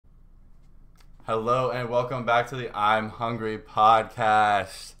Hello and welcome back to the I'm Hungry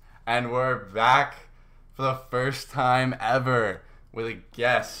podcast. And we're back for the first time ever with a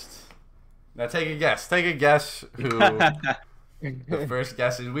guest. Now take a guess. Take a guess who the first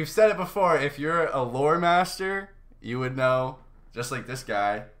guest is. We've said it before. If you're a lore master, you would know, just like this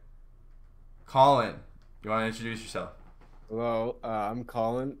guy. Colin, you want to introduce yourself? Hello, I'm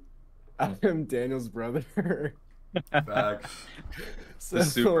Colin. I'm Daniel's brother. Facts. The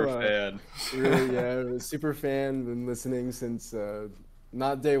super fan. Really, yeah, super fan. Been listening since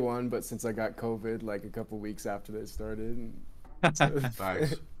not day one, but since I got COVID, like a couple weeks after they started.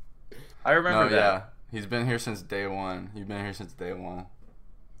 Facts. I remember that. Yeah, he's been here since day one. You've been here since day one.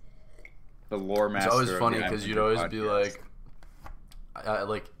 The lore master. It's always funny because you'd always be like,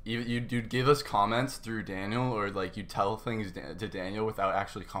 you'd give us comments through Daniel, or like you'd tell things to Daniel without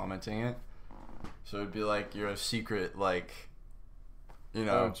actually commenting it. So it'd be like you're a secret, like, you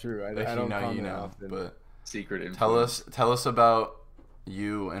know. Oh, true. If I don't you comment know. often. But secret influence. tell us about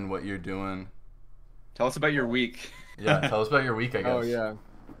you and what you're doing. Tell us about your week. Yeah, tell us about your week, I guess. Oh yeah.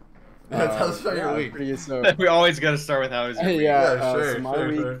 Yeah, tell us about your week. Pretty good. So We always got to start with how is your week. yeah, Sure, so my sure,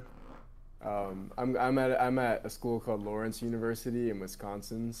 week. sure. I'm at a school called Lawrence University in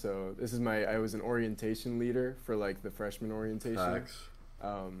Wisconsin. So this is I was an orientation leader for like the freshman orientation. Facts.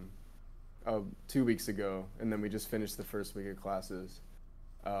 2 weeks ago, and then we just finished the first week of classes.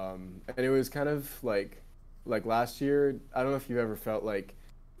 And it was kind of like last year. I don't know if you've ever felt like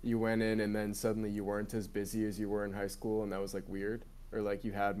you went in and then suddenly you weren't as busy as you were in high school, and that was like weird, or like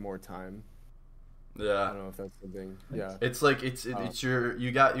you had more time. I Yeah. don't know if that's something. Yeah. It's like it's you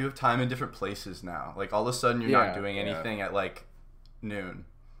have time in different places now. Like all of a sudden you're not Yeah, doing yeah. anything at like noon,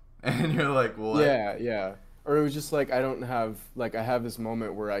 and you're like, what? Yeah. Or it was just like I don't have like I have this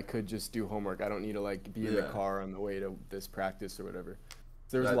moment where I could just do homework. I don't need to like be in the Yeah. car on the way to this practice or whatever.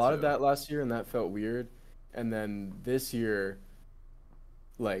 So there was That a lot of too. that last year, and that felt weird. And then this year,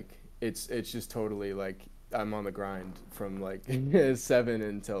 like it's just totally like I'm on the grind from like 7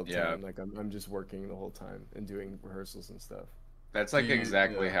 until 10. Yeah. Like I'm just working the whole time and doing rehearsals and stuff. That's like Do you-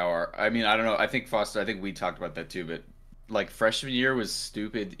 exactly yeah. how I mean, I don't know. I think Foster, I think we talked about that too, but like freshman year was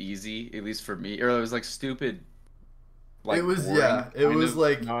stupid easy, at least for me. Or it was like stupid, like It was boring, it kind was of.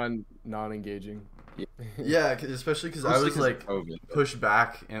 like Non-engaging. yeah, especially because I Mostly was 'cause of like COVID. pushed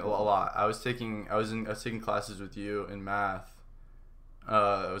back a lot. I was taking classes with you in math.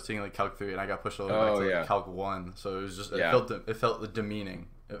 I was taking like Calc 3, and I got pushed all the way back Oh, to like, yeah. Calc 1. So it was just Yeah. it felt demeaning.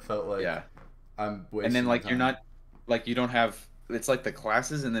 It felt like Yeah. I'm wasting And then like time. you're not like you don't have it's like the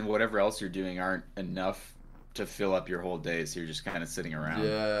classes and then whatever else you're doing aren't enough to fill up your whole day, so you're just kind of sitting around.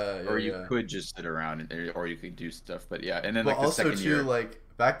 Yeah, Or you yeah. could just sit around or you could do stuff. But yeah, and then But like the also second too, year. like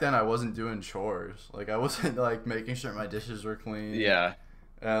back then I wasn't doing chores. Like I wasn't like making sure my dishes were clean. Yeah.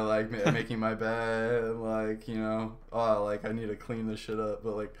 And like making my bed, and, like, you know, oh, like I need to clean this shit up.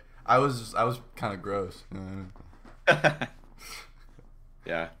 But like I was kind of gross. You know what I mean?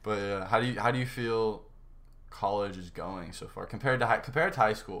 Yeah. But yeah, how do you feel college is going so far compared to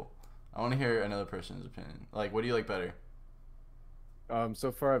high school? I want to hear another person's opinion. Like, what do you like better?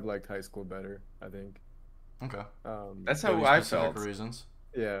 So far I've liked high school better, I think. Okay. That's Any how I specific felt. reasons?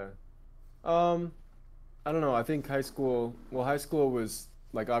 Yeah. I don't know. I think high school was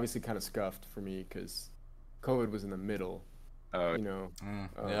like obviously kind of scuffed for me because COVID was in the middle, Oh, you know.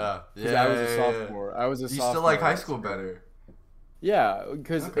 Yeah. 'Cause I was a yeah. sophomore. I was a You sophomore. still like high last school year. better? Yeah,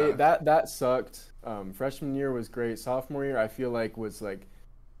 because Okay. that sucked. Freshman year was great. Sophomore year, I feel like was like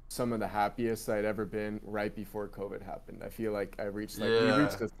some of the happiest I'd ever been right before COVID happened. I feel like I reached we Yeah.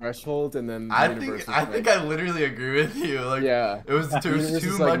 reached the threshold, and then the I universe think was I like, think I literally agree with you. Like, yeah. it was The there was universe too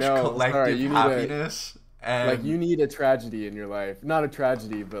is like, much no, collective sorry, you need to- happiness, and Like you need a tragedy in your life. Not a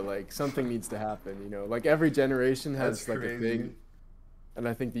tragedy, but like something needs to happen, you know? Like every generation has That's like a crazy. thing. And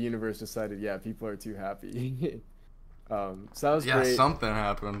I think the universe decided, yeah, people are too happy. So that was yeah, great. something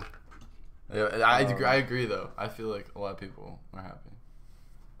happened. Yeah, I agree though. I feel like a lot of people are happy.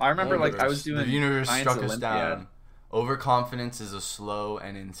 I remember like I was The doing universe Science struck us Olympiad. down. Overconfidence is a slow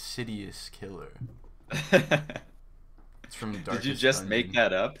and insidious killer. It's from Did Darkest you just Dungeon. make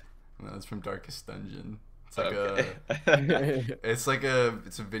that up? No, it's from Darkest Dungeon. It's like Okay. it's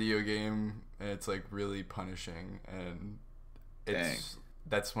a video game, and it's like really punishing, and it's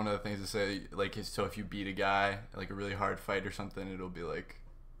that's one of the things to say. Like, so if you beat a guy like a really hard fight or something, it'll be like,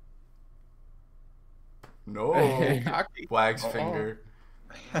 no, Cocky. wags Oh. finger.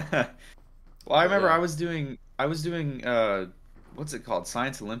 Well, I remember Yeah. I was doing what's it called?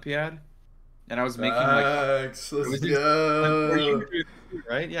 Science Olympiad, and I was making like Facts, it let's was in- go. were you doing it too,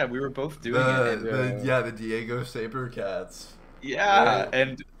 right? Yeah, we were both doing it. And, The Diego Sabercats. Yeah,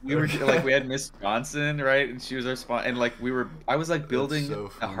 and we were like, we had Miss Johnson, right? And she was our spot, and like I was like That's building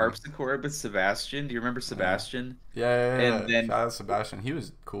so a funny. harpsichord with Sebastian. Do you remember Yeah. Sebastian? Yeah. And then Shout out Sebastian. He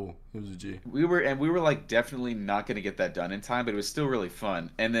was cool. He was a G. we were like definitely not gonna get that done in time, but it was still really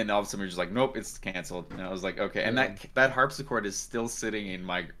fun. And then all of a sudden we were just like, nope, it's canceled. And I was like, okay. And Yeah. that harpsichord is still sitting in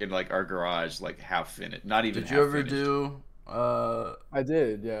like our garage, like half finished, not even Did you half ever finished. do? I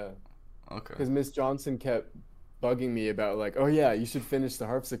did, yeah. Okay. Because Miss Johnson kept bugging me about like, oh yeah, you should finish the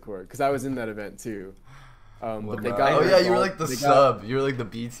harpsichord. Because I was in that event too. But they got Oh rid yeah, of you were all, like the they sub. You were like the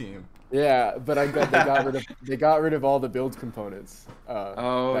B team. yeah, but they got rid of all the build components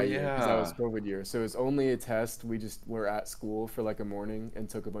Oh that year because that was yeah. COVID year. So it was only a test. We just were at school for like a morning and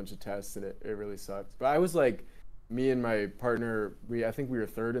took a bunch of tests, and it really sucked. But I was like, me and my partner, I think we were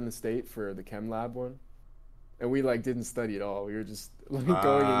third in the state for the chem lab one, and we like didn't study at all. We were just like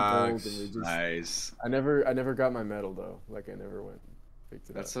going in cold, and we Facts. just. Nice. I never got my medal though. Like I never went picked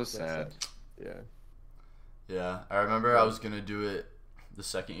it That's up. so sad. Yeah. Yeah, I remember I was gonna do it the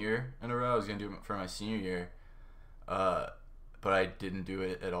second year in a row. I was gonna do it for my senior year, but I didn't do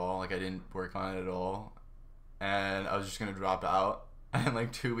it at all. Like I didn't work on it at all, and I was just gonna drop out. And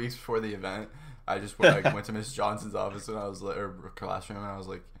like 2 weeks before the event, I just went to Miss Johnson's office and I was like, or classroom, and I was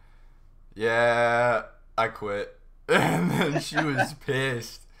like, "Yeah, I quit." And then she was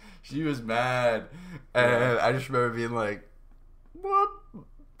pissed. She was mad, and I just remember being like, "What?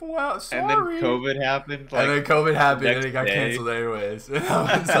 Well, sorry." And then COVID happened. Like, And then COVID happened and next it got day. canceled anyways. And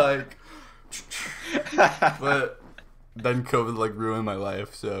I was like, but then COVID like ruined my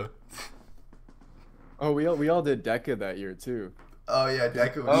life. So, Oh, we all did DECA that year too. oh yeah,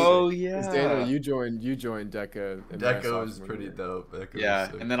 Deca was Oh sick. Because Daniel, yeah. you joined DECA. In my Deca was sophomore pretty year. dope. Deca Yeah, was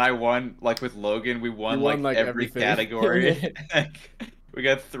sick. and then I won like with Logan. We won You won, like like, every everything. category. We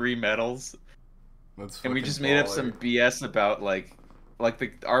got 3 medals, That's and we fucking just made up some baller. BS about like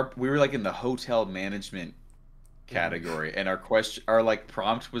we were like in the hotel management category, and our like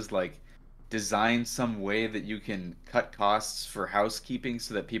prompt was like design some way that you can cut costs for housekeeping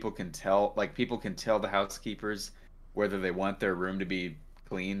so that people can tell the housekeepers whether they want their room to be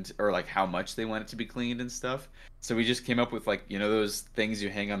cleaned or like how much they want it to be cleaned and stuff. So we just came up with like, you know, those things you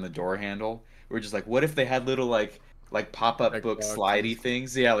hang on the door handle. We're just like, what if they had little like pop-up Check book boxes. slidey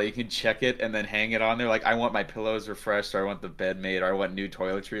things, yeah, like you can check it and then hang it on there, like I want my pillows refreshed, or I want the bed made, or I want new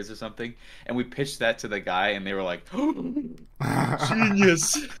toiletries or something. And we pitched that to the guy and they were like,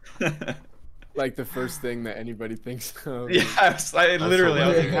 genius. Like the first thing that anybody thinks of. Yeah, I literally, I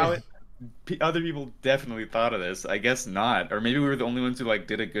was like, hilarious. other people definitely thought of this? I guess not, or maybe we were the only ones who like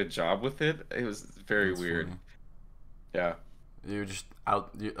did a good job with it. It was very That's weird. funny. Yeah. You were just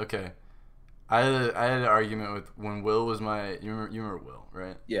out. Okay, I had an argument with when Will was my. You remember Will,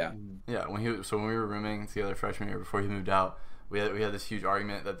 right? Yeah. Yeah, when we were rooming together freshman year before he moved out, we had this huge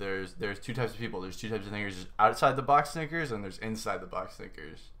argument that there's two types of people. There's two types of thinkers: there's outside the box thinkers and there's inside the box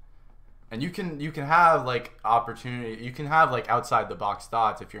thinkers. And you can have like opportunity. You can have like outside the box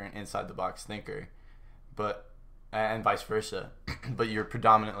thoughts if you're an inside the box thinker, but and vice versa. But you're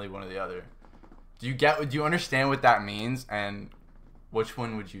predominantly one or the other. Do you understand what that means? And which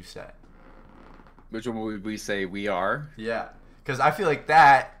one would you say? Which one would we say we are? Yeah, because I feel like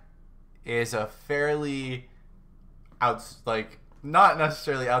that is a fairly like not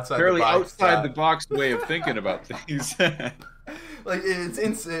necessarily outside Fairly the box. outside the box way of thinking about things. Like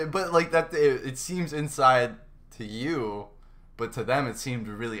but like that it seems inside to you, but to them it seemed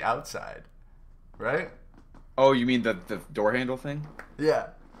really outside, right? Oh, you mean the door handle thing? Yeah.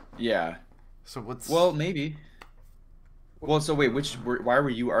 Yeah. So what's Well, maybe. Well, so wait, why were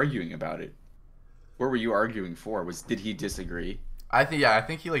you arguing about it? What were you arguing for? Did he disagree? I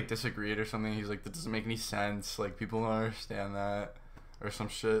think he like disagreed or something. He's like, that doesn't make any sense. Like people don't understand that or some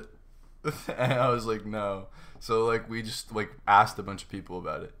shit. And I was like, no. So like we just like asked a bunch of people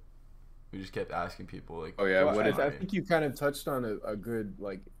about it. We just kept asking people like, Oh yeah, Well, what did I think you kind of touched on a good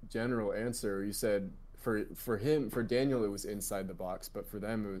like general answer. You said for Daniel it was inside the box, but for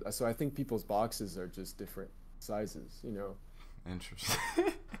them it was, so I think people's boxes are just different sizes, you know, interesting.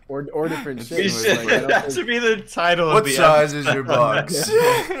 or different We shapes. should- Like, I don't that think- should be the title of What the size is your episode. box?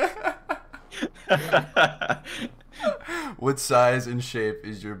 What size and shape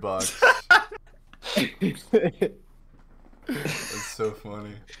is your box? That's so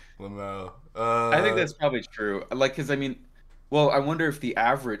funny, Lamau. I think that's probably true. Like, because I mean, well, I wonder if the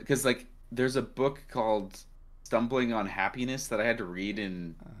average, because like, there's a book called "Stumbling on Happiness" that I had to read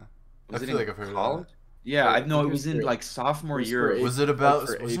in. I Was it feel in like I've heard of college? that. Yeah, I I know think it it was was in for- like sophomore it was year. for Was it about?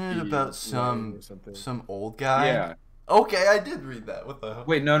 for Wasn't it AP about writing some or something. some old guy? Yeah. Okay, I did read that. What the hell?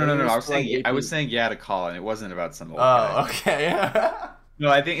 Wait, no. It I was was for, like, saying I was AP. saying yeah to Colin. It wasn't about some old Oh, guy. okay. No,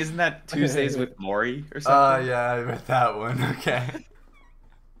 I think isn't that Tuesdays with Maury or something? Yeah, I read that one. Okay.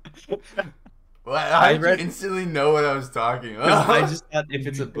 Well, I how did you read instantly know what I was talking because I about? just thought if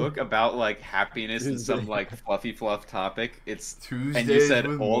it's a book about like happiness and some Tuesday. like fluffy fluff topic, it's and you Tuesdays said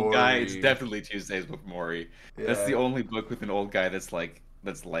with old guy, it's Maury. definitely Tuesdays with Maury. That's the Yeah. only book with an old guy that's like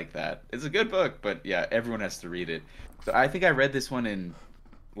that. It's a good book, but yeah, everyone has to read it. So I think I read this one in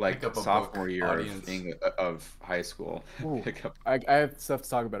Pick like up a book, sophomore year audience. of high school. Ooh, Pick up. I have stuff to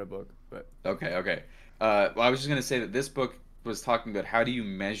talk about a book, but Okay. Well, I was just gonna say that this book was talking about how do you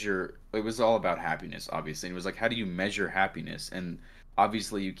measure. It was all about happiness, obviously. And it was like, how do you measure happiness? And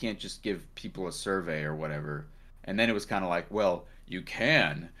obviously, you can't just give people a survey or whatever. And then it was kind of like, well, you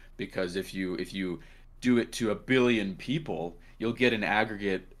can because if you do it to a billion people, you'll get an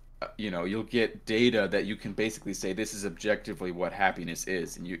aggregate. You'll get data that you can basically say this is objectively what happiness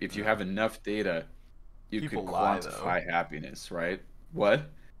is. And if you Yeah. have enough data, you People could lie though. quantify happiness, right? What?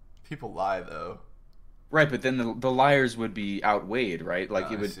 People lie though. Right, but then the liars would be outweighed, right?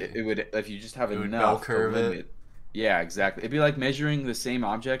 Like I see. it would if you just have It would bell enough to curve it. limit. Yeah, exactly. It'd be like measuring the same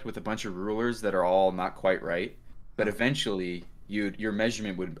object with a bunch of rulers that are all not quite right, but Huh. eventually your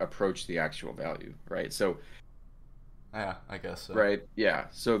measurement would approach the actual value, right? So, Yeah, I guess so. right, yeah.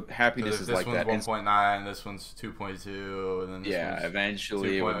 So Because happiness if is this like one's that. And 1.9, this one's 2.2, and then this yeah, one's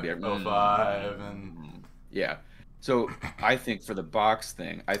eventually it would be 2.05, and yeah. So I think for the box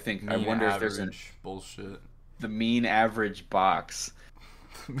thing, I mean wonder if there's average bullshit. the mean average box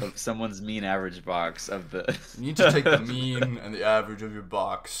of someone's mean average box of the. You need to take the mean and the average of your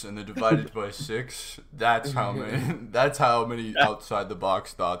box and then divide it by 6. That's how many. That's how many outside the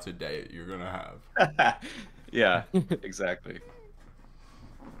box thoughts a day you're gonna have. Yeah, exactly.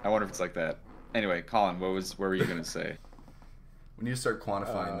 I wonder if it's like that. Anyway, Colin, what were you gonna say? When you start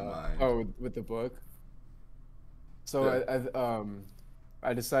quantifying the mind. oh, with the book. So Yeah.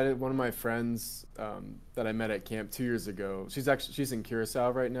 I decided one of my friends that I met at camp 2 years ago. She's in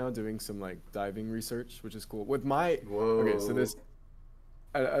Curacao right now doing some like diving research, which is cool. With my Whoa. okay, so this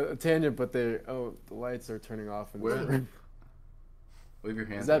a tangent, but the lights are turning off. In the Where- room. Wave your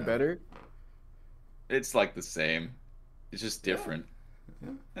hand. Is that around. better? It's like the same. It's just different.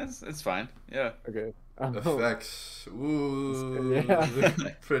 Yeah. It's fine. Yeah. Okay. Effects. Ooh.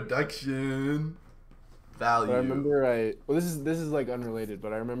 Yeah. Production. Value. But I remember this is like unrelated,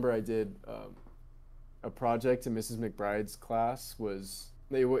 but I remember I did a project in Mrs. McBride's class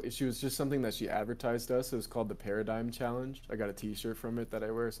she was just something that she advertised to us. It was called the Paradigm Challenge. I got a T-shirt from it that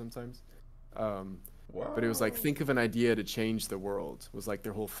I wear sometimes. Wow. But it was like think of an idea to change the world was like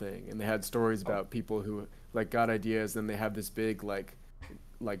their whole thing, and they had stories about people who like got ideas, and they have this big like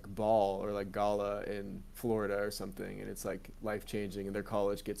ball or like gala in Florida or something, and it's like life changing, and their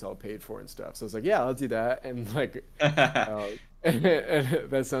college gets all paid for and stuff. So I was like, yeah, I'll do that, and like and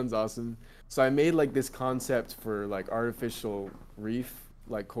that sounds awesome. So I made like this concept for like artificial reef,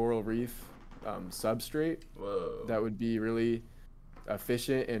 like coral reef substrate Whoa. that would be really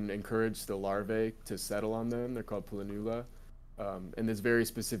efficient and encourage the larvae to settle on them. They're called planula, and there's very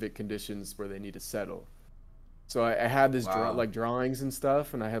specific conditions where they need to settle. So I had this Wow. like drawings and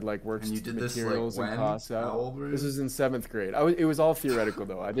stuff, and I had like worked And you did this, like, materials when? and costs How out. old were you? This was in 7th grade. It was all theoretical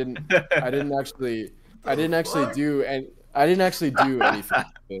though. I didn't actually fuck? I didn't actually do anything.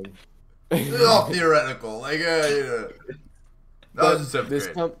 This is all theoretical. Like, That was in 7th this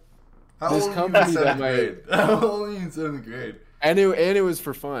grade. How this old company were you in that 7th my- grade? How old were you in 7th grade? and it was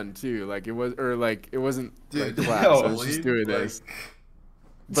for fun too. Like it wasn't Dude, like class. I was holy, just doing like, this.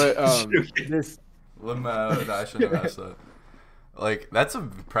 But this I shouldn't have asked that. Like, that's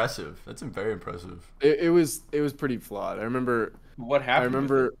impressive. That's very impressive. it was pretty flawed. I remember. What I happened? with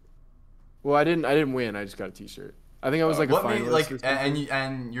remember. it? Well, I didn't win. I just got a T-shirt. I think I was like a What finalist made, or like, something.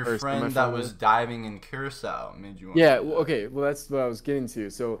 and your Or friend that was semifinalist. diving in Curacao made you want Yeah. to do Well, that. okay. Well, that's what I was getting to.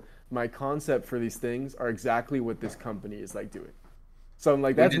 So my concept for these things are exactly what this company is like doing. So I'm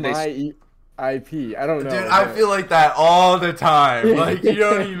like, Wait, that's did they my IP. I don't know. Dude, I but- feel like that all the time. Like, you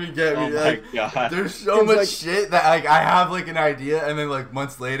don't even get me. Oh my Like, god. there's so It's much like- shit that, like, I have, like, an idea, and then, like,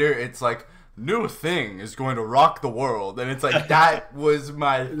 months later, it's like, new thing is going to rock the world. And it's like, that was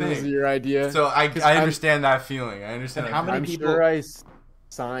my This is thing. your idea. So I 'Cause understand that feeling. I understand And that how many I'm feeling. people- sure I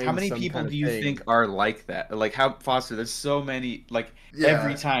signed. How many some people kind of do you thing. think are like that? Like how Foster? There's so many. Like Yeah.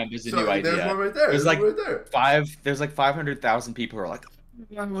 every time there's a So new idea. there's one right there. There's There's like one right there. There's like 500,000 people who are like,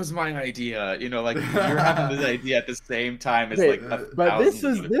 that was my idea. You know, like you're having this idea at the same time as Okay, like a But this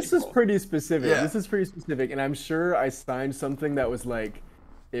thousand is other this is people. pretty specific. Yeah. This is pretty specific, and I'm sure I signed something that was like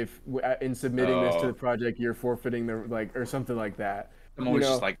if in submitting this to Oh. the project you're forfeiting the like or something like that. I'm You always know,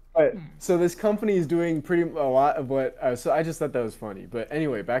 just like, but so this company is doing pretty a lot of what. So I just thought that was funny. But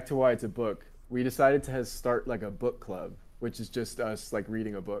anyway, back to why it's a book. We decided to start like a book club, which is just us like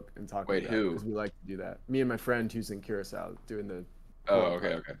reading a book and talking Wait, about it who? because we like to do that. Me and my friend who's in Curacao doing the. oh, co-op okay,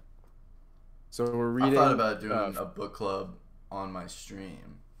 project. okay. So we're I reading. thought about doing a book club on my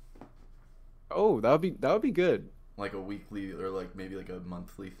stream, Oh, that would be good. like a weekly or like maybe like a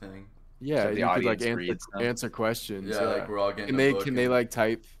monthly thing. Yeah, the you could like audience reads them? answer questions. Yeah, like we're all getting Can a they book can they and- like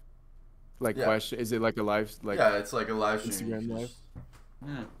type like Yeah. question? Is it like a live like? yeah, it's like a live stream. Instagram You live? just-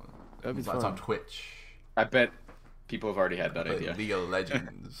 Yeah. That'd be It's fun. on Twitch. I bet people have already had that Play idea. League of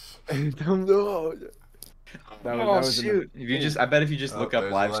Legends. No. That was shoot! If you just, I bet if you just Oh, look up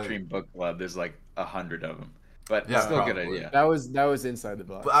there's live like- stream book club, there's like 100 of them. But Yeah, still a good probably. idea. That was inside the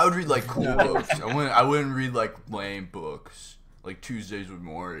box. But I would read like cool Yeah. books. I wouldn't read like lame books. Like Tuesdays with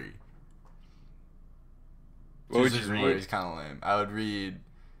Maury. What would Tuesdays you with Maury read? is kind of lame. I would read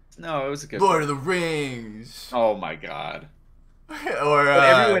No, it was a good. Lord book. of the Rings. Oh my god! or But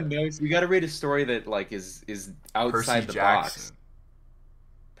everyone knows you got to read a story that like is outside Percy the Jackson. box.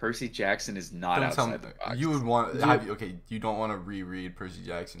 Percy Jackson is not Don't tell me outside the box. you would want. You- Have you, okay, you don't want to reread Percy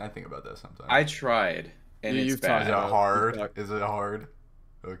Jackson. I think about that sometimes. I tried, and You- it's you've bad. Is it talked- hard? talked- Is it hard?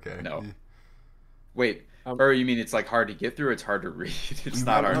 Okay. No. Wait, Um, or you mean it's like hard to get through? It's hard to read. It's We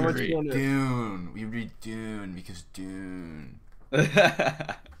not read hard much to you read. wanna- Dune. We read Dune because Dune.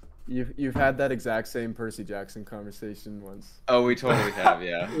 You've had that exact same Percy Jackson conversation once. Oh, we totally have,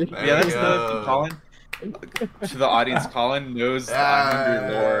 yeah. There Yeah, that's we another thing, go. Colin. To the audience, Colin knows the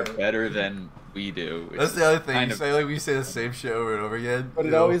Islander lore better than we do. which That's is the other thing. kind You of- say like we say the same shit over and over again. But you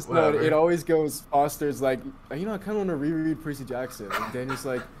it know, always no, whatever. it always goes. Foster's like, you know, I kind of want to reread Percy Jackson. And Daniel's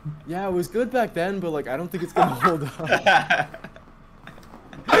like, yeah, it was good back then, but like, I don't think it's gonna hold up.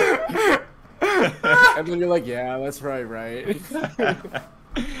 And then you're like, yeah, that's right.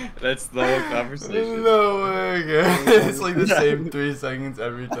 That's the whole conversation. No way, guys. It's like the same 3 seconds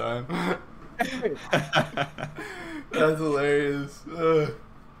every time. That's hilarious. Ugh.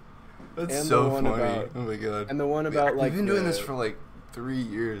 That's And so the one funny. about- oh my god. And the one Wait, about like we've been doing this the- for like 3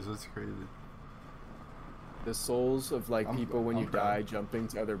 years. That's crazy. the souls of like I'm- people when I'm you proud. die jumping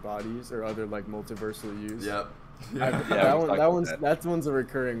to other bodies or other like multiversal use. Yep. I- Yeah. we that talked about one's that. that one's a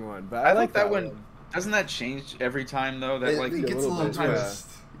recurring one. But I I like like that one. Doesn't that change every time though? That like it gets a little little bit, yeah. twist.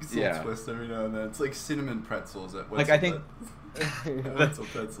 It gets a Yeah. little twist every now and then. It's like cinnamon pretzels at Like, I think-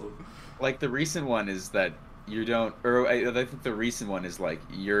 pretzel. like the recent one is that you don't, or I think the recent one is like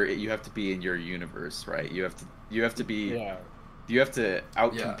you have to be in your universe, right? You have to be Yeah. you have to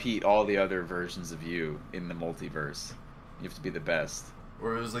outcompete all the other versions of you in the multiverse. You have to be the best.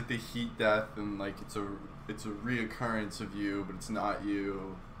 Or it was like the heat death and like it's a reoccurrence of you, but it's not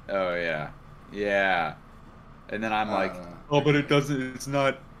you. Oh yeah, yeah. And then I'm like, Uh, oh, but it doesn't. It's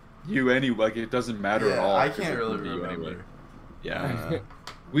not you anyway. Like it doesn't matter at Yeah, all. I 'cause can't it really can be you remember. anyway. Yeah, Uh,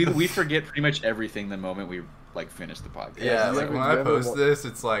 we forget pretty much everything the moment we like finish the podcast. yeah, you like ever- when do I you ever post wa- this,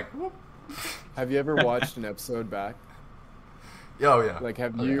 it's like, whoop. Have you ever watched an episode back? Oh yeah. Like,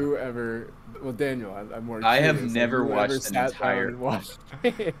 have Oh, you ever? Well, Daniel, I'm more. I have curious, never you ever watched an sat down entire- and watched-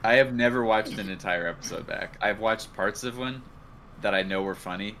 I have never watched an entire episode back. I've watched parts of one that I know were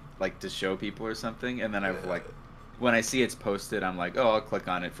funny, like to show people or something, and then I've like, when I see it's posted, I'm like, oh, I'll click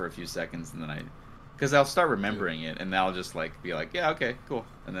on it for a few seconds, and then because I'll start remembering it, and I'll just like be like, yeah, okay, cool,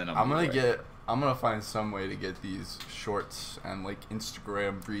 and then I'm gonna find some way to get these shorts and like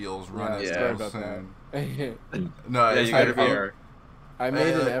Instagram reels Yeah, running. Yeah. sorry real about soon. that. No, Yeah, it's you gotta be. I- our- I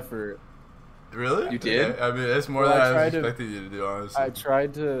made an Uh, effort. Really? You did? Okay. I mean, it's more Well, I than I was tried to- expecting you to do, honestly. I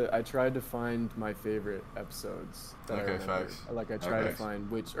tried to find my favorite episodes. That I Okay, remembered. facts. Like I tried to Okay.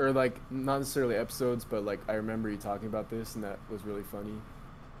 find which, or like not necessarily episodes, but like I remember you talking about this, and that was really funny.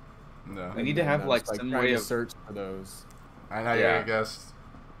 No. We need to have, I like, was, some trying way to of- search for those. I know Yeah. you guessed.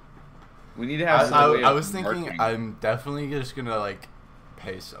 We need to have. some way I of was thinking marketing. I'm definitely just gonna like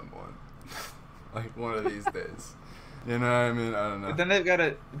pay someone, like one of these days. You know what I mean? I don't know. But then they've got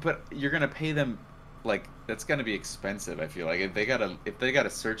to. But you're gonna pay them, like that's gonna be expensive. I feel like if they gotta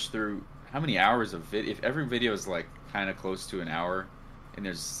search through how many hours of vid. If every video is like kind of close to an hour, and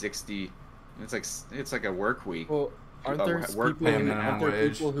there's 60, it's like a work week. Well, aren't Oh, there work people? pay Aren't minimum there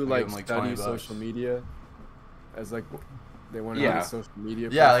wage, people who pay like them, like, study 20 bucks. social media as like they want to Yeah. be a social media?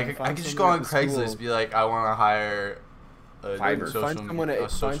 Yeah, person? like I Find could just someone go at on the Craigslist, school. be like, I want to hire a Fiverr. social, Find someone a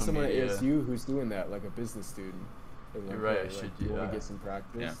at social media. ASU who's doing that, like a business student. And You're like, right, hey, I should like, do you want that. to get some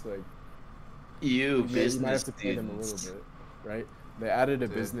practice? Yeah. Like You you might have to pay them a little bit, right? They added a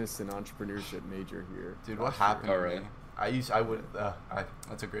Dude. business and entrepreneurship major here. Dude, what last year. happened? Oh, to really? me?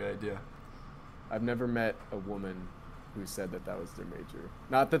 That's a great idea. I've never met a woman who said that was their major.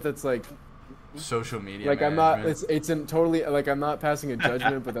 Not that that's like Social media. like I'm not. management. It's totally like I'm not passing a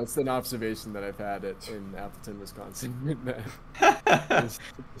judgment, but that's an observation that I've had in Appleton, Wisconsin.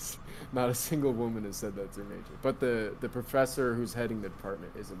 Not a single woman has said that's their major, but the professor who's heading the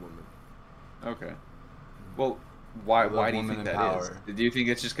department is a woman. Okay. Well, why I love do you women think in that power. is? Do you think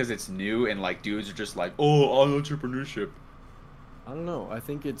it's just because it's new and like dudes are just like, oh, entrepreneurship? I don't know. I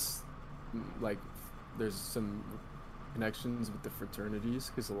think it's like there's some connections with the fraternities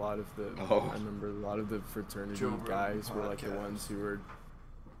because a lot of the I remember a lot of the fraternity Joe Rogan guys were like the podcast. ones who were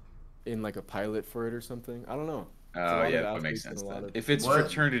in like a pilot for it or something. I don't know. Oh yeah, that makes sense then. If it's What?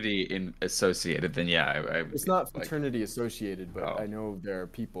 fraternity in associated, then yeah, It's not like, fraternity associated, but Oh. I know there are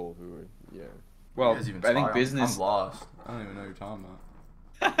people who are, yeah. well, You guys even I think talk? I'm business. lost. I don't even know what you're talking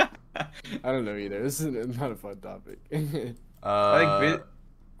about. I don't know either. This is not a fun topic. I think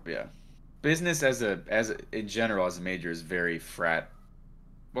yeah, business as in general as a major is very frat.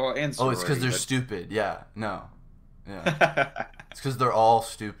 Well, and Oh, it's because sorority, they're but- stupid. Yeah. No. Yeah. It's because they're all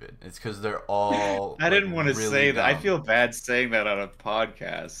stupid. It's because they're all. I didn't want to really say that. I dumb. feel bad saying that on a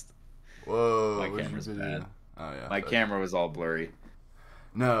podcast. Whoa. My what'd you camera's do? bad. Oh yeah. My sorry. camera was all blurry.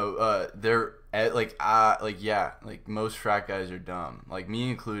 No, they're like most frat guys are dumb, like me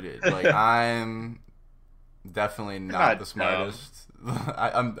included. Like I'm definitely not not the dumb. smartest.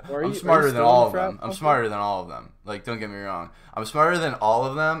 I'm Are you smarter than still all in of frat, them. I'm Buster? smarter than all of them. Like don't get me wrong, I'm smarter than all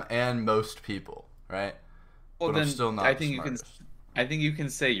of them and most people, right? Well, But then I'm still not I the think you smartest. I think you can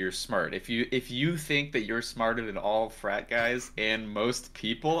say you're smart. If you think that you're smarter than all frat guys and most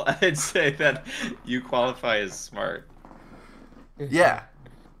people, I'd say that you qualify as smart. Yeah.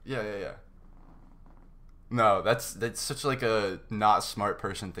 No, that's such like a not smart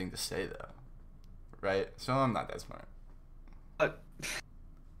person thing to say though, right? So I'm not that smart. Uh,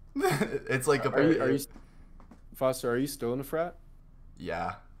 It's like a are you Foster? Are you still in a frat?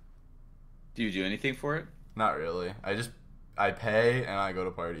 yeah, Do you do anything for it? not really. I pay and I go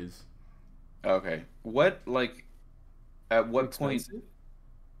to parties. Okay. What like at what point? Expensive?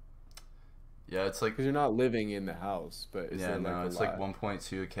 Yeah, it's like Because you're not living in the house, but is yeah, there no, like it's a like lot?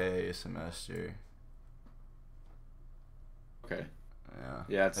 1.2K a semester. Okay. Yeah,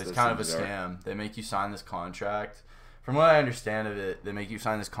 Yeah, it's that kind of a seems scam. They make you sign this contract. From what I understand of it, they make you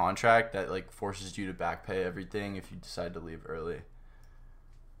sign this contract that like forces you to back pay everything if you decide to leave early.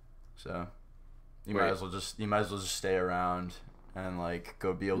 So you might Wait. as well just stay around and like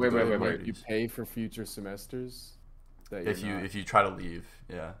go be able Wait, to go wait, to wait, wait. You parties. pay for future semesters that If you're you not- if you try to leave,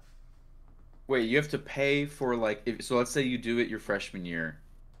 yeah. Wait, you have to pay for like if so. Let's say you do it your freshman year.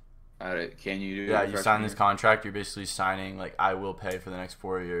 Can you do? it Yeah, your you freshman sign this year? contract. You're basically signing like I will pay for the next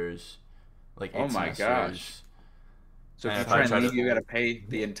 4 years, like 8 Oh my semesters. gosh. So if And you if I try and try to- leave, you gotta pay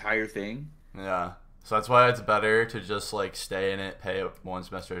the entire thing. Yeah, so that's why it's better to just like stay in it, pay it one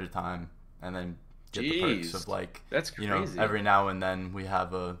semester at a time, and then get the perks Jeez. of like That's you know crazy. every now and then we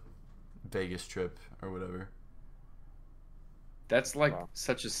have a Vegas trip or whatever. That's like Wow.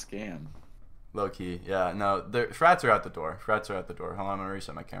 such a scam. Low key, yeah. No, frats are out the door. Frats are out the door. Hold on, I'm gonna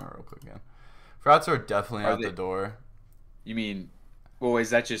reset my camera real quick again. Frats are definitely Are out they- the door You mean, well, is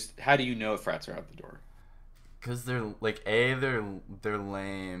that just how do you know if frats are out the door? because they're like they're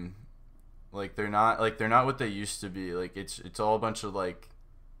lame. Like they're not what they used to be. Like it's all a bunch of like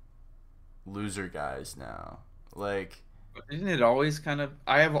loser guys now. Like Isn't it always kind of?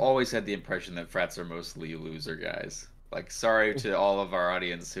 I have always had the impression that frats are mostly loser guys. Like, sorry to all of our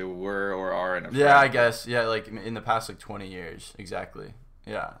audience who were or are in a frat. yeah, I guess yeah. Like in the past like 20 years, exactly.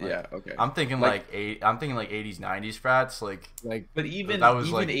 Yeah. Like, Yeah. Okay. I'm thinking Like- I'm thinking like 80s 90s frats. Like like But even that was,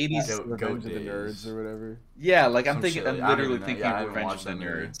 even like, 80s. Go Revenge of the days. Nerds or whatever. Yeah, like I'm Some thinking. shit I'm like- I don't literally even know. thinking Yeah, I of haven't Revenge watched of the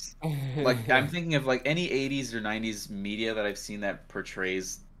that movie. Nerds. Like I'm thinking of like any 80s or 90s media that I've seen that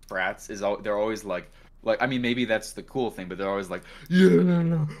portrays frats is all they're always like I mean maybe that's the cool thing, but they're always like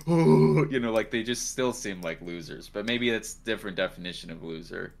yeah, oh, you know, like they just still seem like losers. But maybe that's different definition of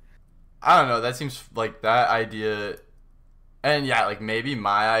loser. I don't know. That seems like that idea, and yeah, like maybe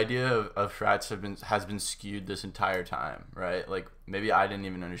my idea of frats has been skewed this entire time, right? Like maybe I didn't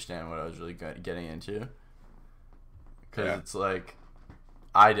even understand what I was really getting into, because Yeah. it's like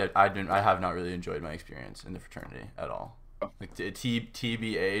I have not really enjoyed my experience in the fraternity at all. Like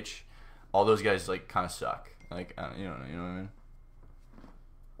TBH, all those guys like kind of suck. Like you know what I mean?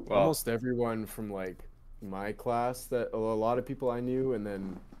 Well, Almost everyone from like my class that a lot of people I knew, and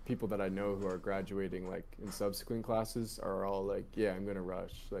then people that I know who are graduating like in subsequent classes are all like, yeah, I'm gonna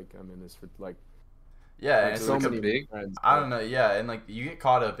rush. Like I'm in this for like. Yeah, and Like it's so it's like a many of big. my friends. I don't know, yeah, and like you get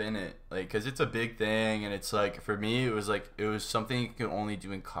caught up in it, like, cause it's a big thing, and it's like for me, it was something you can only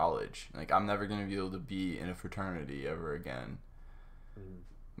do in college. Like I'm never gonna be able to be in a fraternity ever again. Mhm.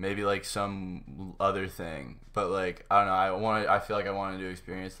 Maybe like some other thing, but like I don't know. I feel like I wanted to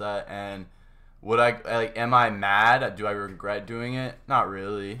experience that, and would I like? Am I mad? Do I regret doing it? Not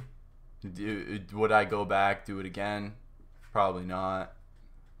really. Would I go back, do it again? Probably not.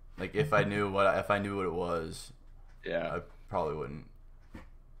 Like if I knew what it was, Yeah. I probably wouldn't.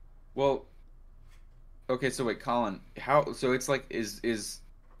 Well, okay. So wait, Colin, how? So it's like is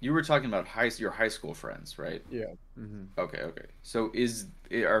you were talking about your high school friends, right? Yeah. Hmm. Okay, okay. So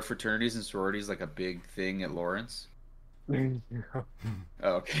are fraternities and sororities like a big thing at Lawrence?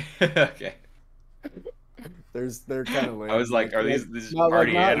 Oh, okay, okay. They're kind of I was lame. like, are Like these not like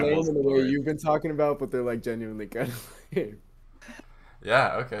party not lame animals in at the way Lawrence? you've been talking about, but they're like genuinely kind of lame.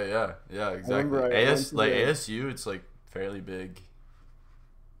 Yeah. Okay. Yeah. Yeah. I remember Exactly. I went to Like the. ASU, it's like fairly big.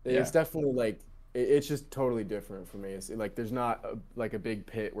 Yeah. It's definitely like it's just totally different from me. It's like there's not like a big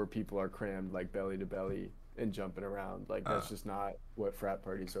pit where people are crammed like belly to belly and jumping around. Like Uh, that's just not what frat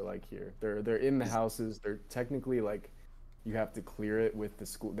parties are like here. They're in the Is houses. They're technically like you have to clear it with the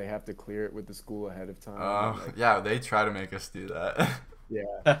school. They have to clear it with the school ahead of time and like yeah. They try to make us do that.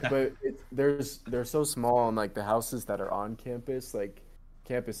 yeah. But they're so small and like the houses that are on campus like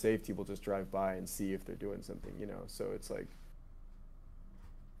campus safety will just drive by and see if they're doing something, you know. So it's like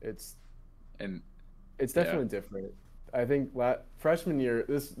it's and it's yeah. definitely different. I think freshman year,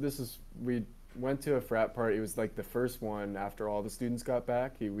 this is we went to a frat party. It was like the first one after all the students got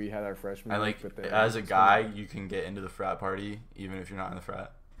back. We had our freshman And week, like but then as a just went guy, back. you can get into the frat party even if you're not in the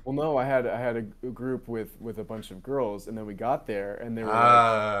frat. Well, no, I had a group with a bunch of girls, and then we got there, and they were like,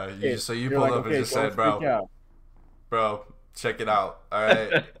 You "Hey," so you they're pulled like, up and "Okay, just don't said, freak out." bro, check it out. All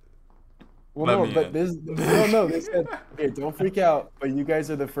right, Well, let no, me but in. this no, they said, "Okay, don't freak out, but you guys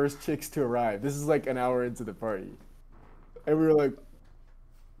are the first chicks to arrive." This is like an hour into the party, and we were like,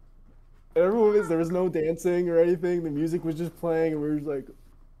 there was no dancing or anything. The music was just playing, and we were just like,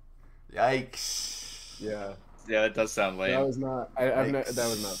 Yikes! yeah. Yeah, that does sound That lame. was not. That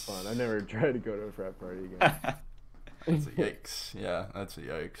was not fun. I never tried to go to a frat party That's a again. yikes. Yeah, that's a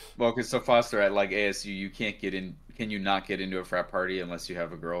yikes. Well, because so Foster at like ASU, you can't get in. Can you not get into a frat party unless you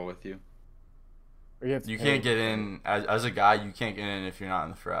have a girl with you? Or you have to You pay can't to get play. in as a guy. You can't get in if you're not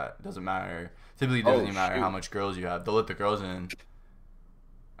in the frat. It doesn't matter. Typically, it doesn't Oh even matter how shoot. much girls you have. They'll let the girls in,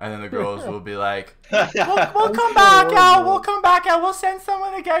 and then the girls will be like, we'll I'm come sure there back was out. We'll one. come back out. We'll send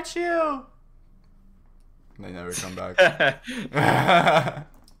someone to get you." And they never come back.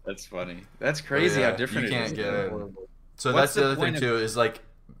 That's funny. That's But crazy how yeah, you different it is, can't get though. in. Horrible. So What's that's the the other thing point of? too, is like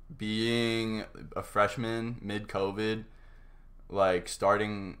being a freshman mid COVID, like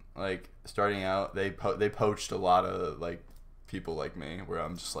starting out, they poached a lot of like people like me, where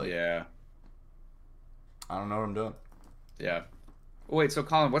I'm just like, Yeah, I don't know what I'm doing. yeah. Oh, wait, so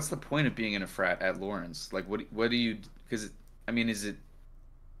Colin, what's the point of being in a frat at Lawrence? Like, what do you? Because I mean, is it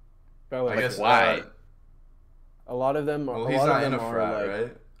I like guess. Fellowship. why? Well, A he's lot of not in them a are frat, like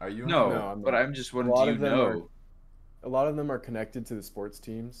right? Are you in a no, frat? No, I'm but not. I'm just A wondering, do lot you of them are know? a lot of them are connected to the sports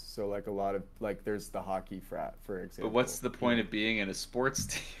teams. So like a lot of like there's the hockey frat, for But what's example. the You point know. of being in a sports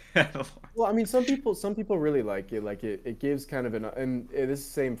team at Lawrence? Well, I mean, some people really like it. Like it gives kind of and it is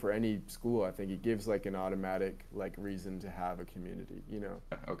the same for any school. I think it gives like an automatic like reason to have a community, you know.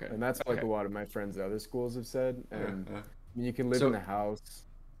 Okay, And that's like okay. a lot of my friends at other schools have said. Yeah, And yeah. I mean, you can live in So a house,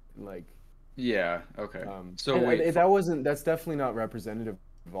 like yeah, okay. So and wait, that's definitely not representative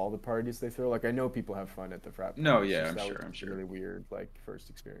of all the parties they throw. Like I know people have fun at the frat no, parties. yeah, Just I'm that sure, was I'm just a sure. really weird like first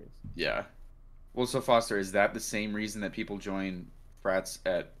experience. Yeah. Well, so Foster, is that the same reason that people join frats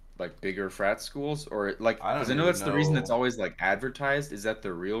at like bigger frat schools, or like I because I don't know even that's the reason that's know. always like advertised. Is that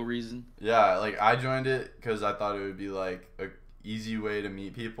the real reason? Yeah, like I joined it because I thought it would be like a easy way to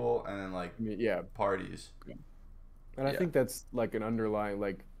meet people, and then like I mean, yeah, parties. and I Yeah. think that's like an underlying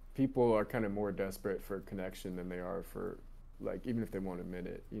like people are kind of more desperate for connection than they are for like even if they won't admit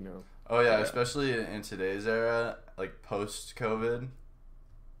it, you know. Oh yeah, Yeah. especially in today's era, like post COVID,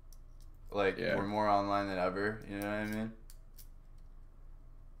 like Yeah. we're more online than ever. You know what I mean?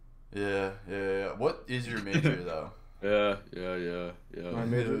 Yeah, yeah, yeah. What is your major though? My Yeah.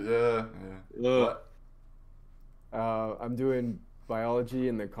 major, Yeah, yeah. Ugh. What? I'm doing biology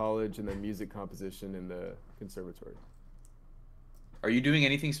in the college and then music composition in the conservatory. Are you doing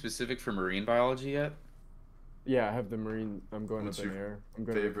anything specific for marine biology yet? Yeah, I have the marine. I'm going What's up in your air. I'm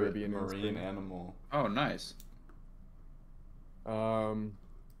going to the favorite Caribbean in the marine spring. animal? Oh, nice. Um,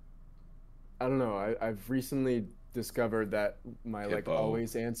 I don't know. I've recently discovered that my like Hippo.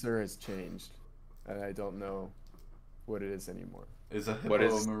 always answer has changed. and I don't know what it is anymore. Is a What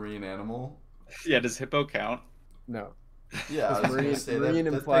hippo is- a marine animal? Yeah, does hippo count? No. Yeah, I was Marine- gonna say marine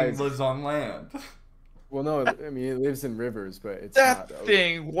that implies- thing lives on land. Well, no, I mean it lives in rivers, but it's That not.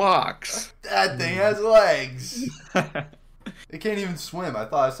 thing walks. That thing has legs. It can't even swim. I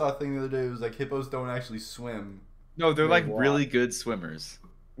thought I saw a thing the other day. It was like hippos don't actually swim. No, they're They like walk. really good swimmers.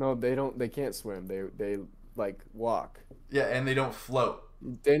 No, they don't. They can't swim. They like walk. Yeah, and they don't float.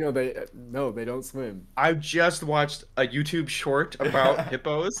 They know they no. They don't swim. I just watched a YouTube short about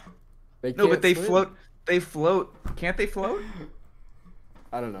hippos. They No, can't but they swim. float. They float. Can't they float?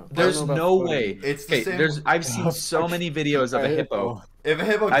 I don't know. I don't There's know about no floating. way. It's the Okay, same- I've seen so many videos of a hippo. If a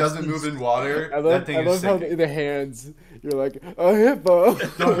hippo I've doesn't seen- move in water, I that love, thing I is love how sinking. the hands. You're like a hippo.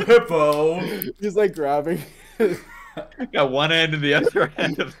 The hippo. He's like grabbing. Got one end and the other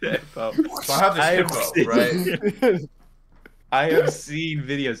end of the hippo. So I have this I have hippo, seen- right? I have seen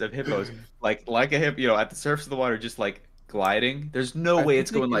videos of hippos like a hippo, at the surface of the water, just like gliding. There's no I way think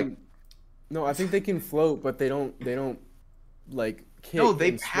it's they going like. can- No, I think they can float, but they don't. Like kick. No, they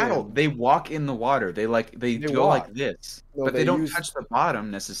and paddle. swim. They walk in the water. They go walk. like this, No, but they they don't use- touch the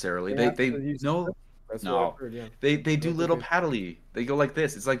bottom necessarily. They They have to use- no. That's No. what I've heard, yeah. They do think little they- paddly. They go like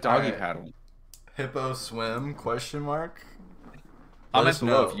this. It's like doggy Alright. paddling. Hippo swim? Question mark. Let Comment us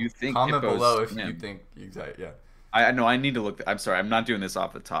below know. if you think Comment hippos below if swim. you think exactly. Yeah. I know. I need to look. I'm sorry. I'm not doing this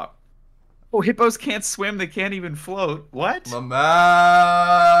off the top. Oh, hippos can't swim. They can't even float. What? Lamau.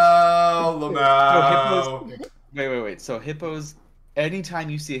 No, Lamau. hippos. Wait. So hippos. Anytime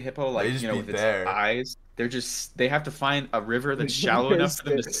you see a hippo, like just be with its there. eyes, they have to find a river that's shallow enough for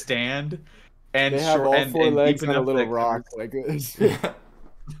them to stand, and They have short all and, four and legs deep on a enough little that it rock. covers- Like this. Yeah.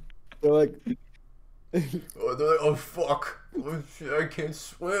 They're like. Oh, they're like, oh fuck, oh, shit, I can't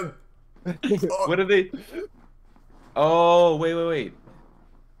swim. Oh. What are they? Oh, wait.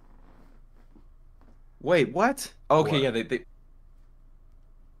 Wait, what? Okay, What? yeah, they.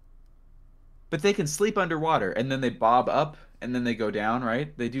 But they can sleep underwater, and then they bob up, and then they go down,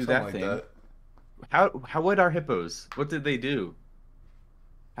 right? They do that Something thing. like How? What are hippos? What did they do?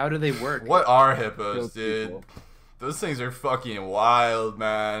 How do they work? that. What are Kill hippos, dude? people. Those things are fucking wild,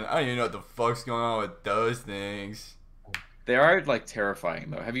 man. I don't even know what the fuck's going on with those things. They are like terrifying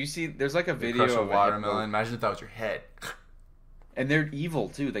though. Have you seen? There's like a They video crush a of watermelon. hippo, Imagine if that was your head. and they're evil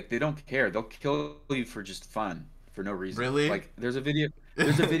too. Like they don't care. They'll kill you for just fun, for no reason. Really? Like there's a video.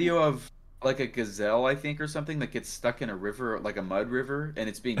 There's a video of like a gazelle, I think, or something that gets stuck in a river, like a mud river, and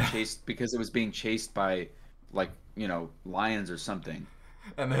it's being chased because it was being chased by, like, lions or something.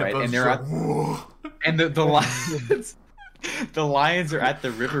 And the Right, hippos and just they're like, whoa. And the lions, the lions are at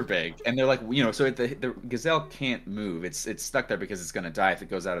the riverbank, and they're like, so the gazelle can't move. It's stuck there because it's gonna die if it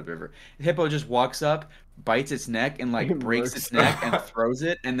goes out of the river. The hippo just walks up, bites its neck, and like It breaks works. its neck and throws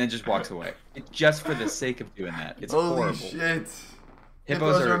it, and then just walks away. Just for the sake of doing that. It's Holy horrible. shit.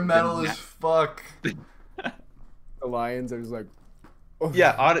 Hippos are are metal the as fuck. The lions are just like. Oh.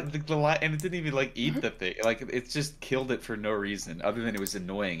 Yeah, the lion, and it didn't even like eat the thing. Like it just killed it for no reason, other than it was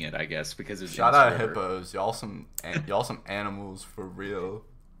annoying it, I guess, because it was Shout in its out river. hippos. Y'all some animals for real.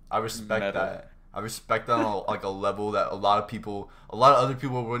 I respect Metal. that. I respect that on like a level that a lot of other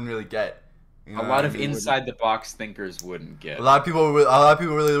people wouldn't really get. You know A what lot I of mean? inside the box thinkers wouldn't get. A lot of people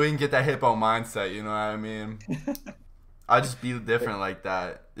really wouldn't get that hippo mindset. You know what I mean? I just be different like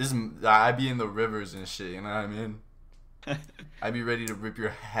that. I'd be in the rivers and shit. You know what I mean? I'd be ready to rip your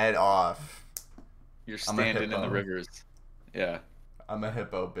head off. You're I'm a standing in the hippo. rivers. Yeah. I'm a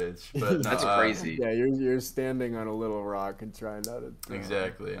hippo, bitch. But no, That's crazy. Yeah, you're standing on a little rock and trying not to. throw.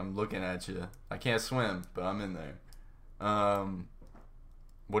 Exactly. I'm looking at you. I can't swim, but I'm in there.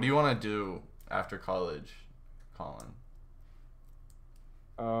 What do you want to do after college, Colin?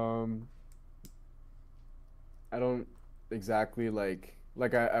 I don't exactly like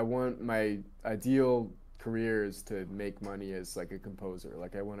I want my ideal career is to make money as like a composer.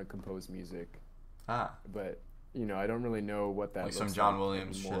 Like I want to compose music, Ah, but I don't really know what that like some looks John like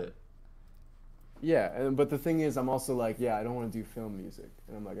Williams anymore. shit. Yeah, but the thing is, I'm also like, I don't want to do film music,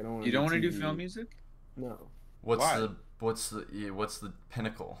 and I'm like, I don't want. You don't want to do TV. film music? No, What's Why? the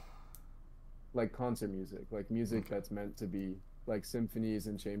pinnacle? like concert music, like music that's meant to be like symphonies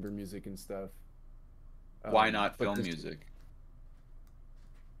and chamber music and stuff. Why not but film just- music?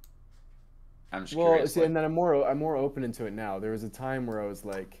 I'm just Well, curious. see, and then I'm more open into it now. There was a time where I was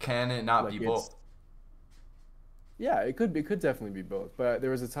like, Can it not Like be it's- both? yeah, it could definitely be both. But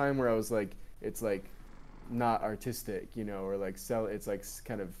there was a time where I was like, it's like not artistic, or like it's like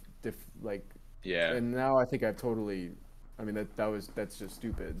kind of like. yeah. And now I think I've totally. I mean that's just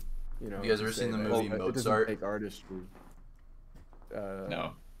stupid. Have you guys to ever say seen the that. movie It doesn't Mozart? take artistry.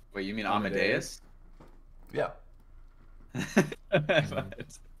 No. Wait, you mean Amadeus? Amadeus? Yeah.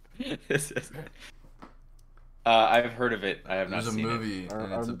 This is- I've heard of it. I have not There's a seen it. movie, Our,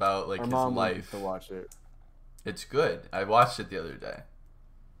 and it's our, about like our his mom wanted life. to watch it. It's good. I watched it the other day.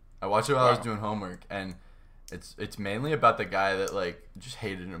 I watched it while I was Wow. doing homework, and it's mainly about the guy that like just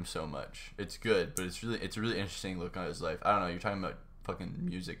hated him so much. It's good, but it's a really interesting look on his life. I don't know. You're talking about fucking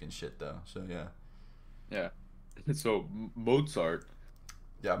music and shit though, so yeah. Yeah. So Mozart.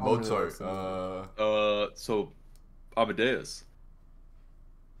 Yeah, I'm really Mozart. listening. So Amadeus.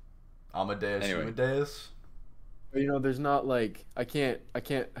 Amadeus. Anyway. Amadeus. But, you know, there's not like I can't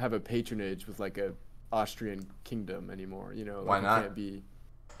have a patronage with like a Austrian kingdom anymore. You know, like, Why I not? can't be.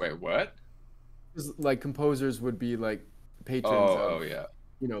 Wait, what? 'Cause, like composers would be like patrons of, Yeah.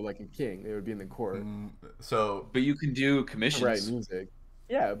 you know, like a king. They would be in the court So But you can do to write commissions. music.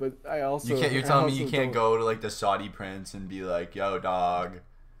 Yeah, but I also you can't. You're I telling me also you can't don't- go to like the Saudi prince and be like, "Yo, dog,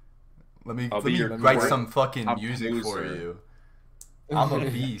 I'll let be me your write great some fucking music for composer." you." I'm a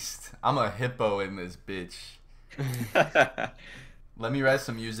beast. I'm a hippo in this bitch. Let me write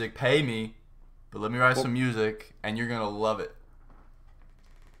some music. Pay me, but let me write some music, and you're gonna love it.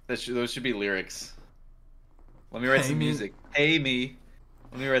 Those should be lyrics. Let me write Pay some me. music. Pay me.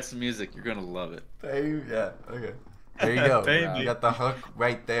 Let me write some music. You're gonna love it. Pay, yeah, okay. There you go. Pay You me. got the hook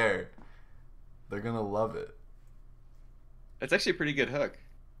right there. They're gonna love it. That's actually a pretty good hook.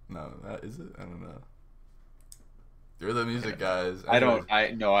 No, that is it. I don't know. You're the music guys. I don't.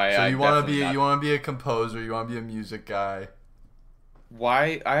 Anyways. I. So I you want to definitely be not. you want to be a composer. You want to be a music guy.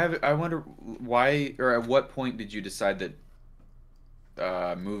 Why? I wonder why or at what point did you decide that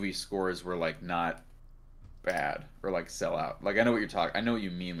movie scores were like not bad or like sell out? Like I know what you're talking. I know what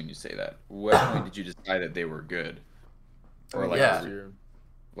you mean when you say that. What point did you decide that they were good? Or like Yeah. last year.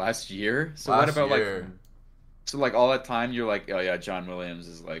 last year? So Last what about year. like so like all that time you're like, oh yeah, John Williams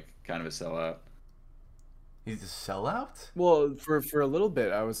is like kind of a sellout. He's a sellout? Well, for a little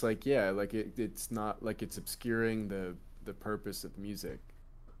bit, I was like, yeah, like it's not like it's obscuring the purpose of music,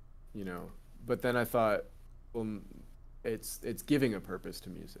 you know. But then I thought, well, it's giving a purpose to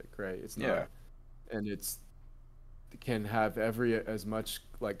music, right? It's not, Yeah. and it can have as much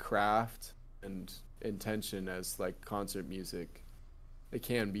like craft and intention as like concert music. It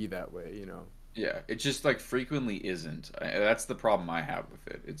can be that way, you know. Yeah, it just like frequently isn't. That's the problem I have with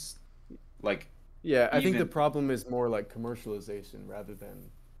it. It's like Yeah, I think the Even- problem is more like commercialization rather than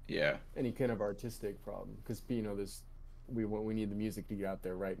yeah. any kind of artistic problem. Because you know, we need the music to get out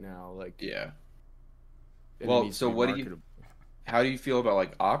there right now. Like, Yeah. it Well, needs so to be what do you- marketable. How do you feel about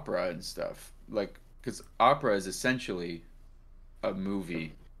like opera and stuff? Like, because opera is essentially a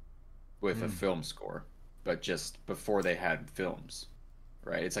movie with a film score, but just before they had films,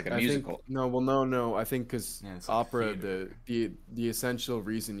 right? It's like a I musical. think, no. I think because Yeah, it's like opera, theater. the essential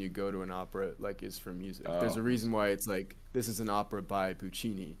reason you go to an opera like is for music. There's Oh. a reason why it's like this is an opera by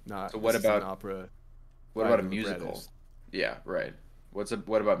Puccini, not So what this is an about- opera. What by about a the musical? librettist. Yeah, right. What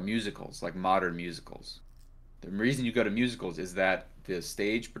about musicals, like modern musicals? The reason you go to musicals is that the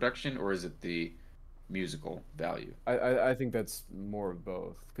stage production or is it the musical value? I think that's more of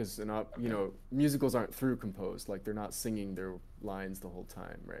both because you Okay. know, musicals aren't through composed, like they're not singing their lines the whole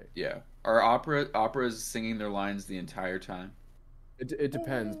time, right? Yeah. Are operas singing their lines the entire time? It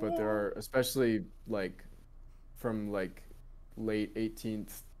depends, but there are, especially like from like late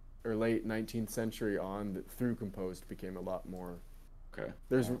 18th or late 19th century on, that through composed became a lot more. Okay.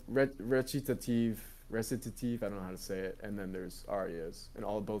 There's recitative, I don't know how to say it, and then there's arias, and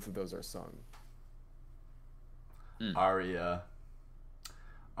both of those are sung.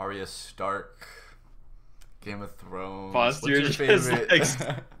 Arya Stark, Game of Thrones. Pause, What's you're your just, favorite?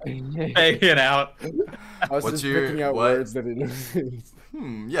 like, Hanging out. I was What's just your- picking out what? words that it.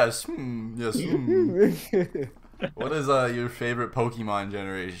 Yes. What is your favorite Pokemon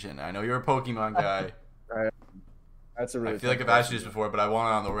generation? I know you're a Pokemon guy. That's a really. I feel like tough I've asked you question. this before, but I want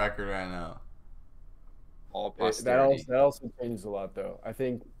it on the record right now. All That posterity. also changes a lot, though. I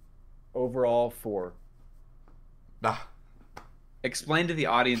think overall 4. Ah, Explain to the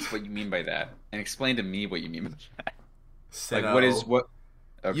audience what you mean by that, and explain to me what you mean by that. Like, Sinnoh. what is what?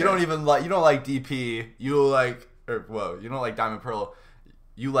 Okay. You don't like DP. You like you don't like Diamond Pearl.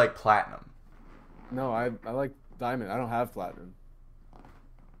 You like Platinum. No, I like Diamond. I don't have Platinum.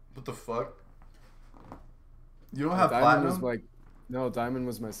 What the fuck? You don't have Diamond Platinum? was like, no, Diamond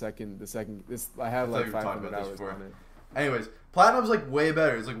was my second. The second, this I have I thought like you were talking 500 about this hours before. on it. Anyways, Platinum's like way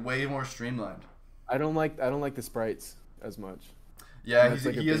better. It's like way more streamlined. I don't like the sprites as much. Yeah, That's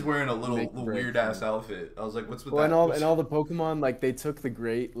like a he is big wearing a little make or break weird ass for me. outfit. I was like, what's with Well, that? and all the Pokemon, like they took the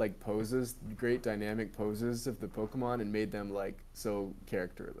great like poses, great dynamic poses of the Pokemon and made them like so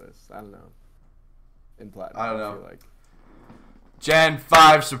characterless. I don't know. in Platinum. I don't know. feel like. Gen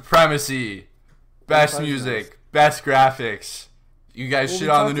 5 supremacy. Best 5 's music. nice. Best graphics. You guys Well, shit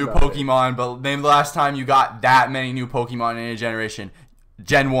we on the talked new about it. Pokemon, but name the last time you got that many new Pokemon in a generation.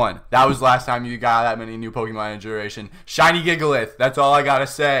 Gen 1. That was the last time you got that many new Pokemon in a generation. Shiny Gigalith. That's all I gotta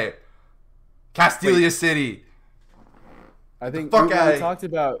say. Castelia City. I think fuck we outta- talked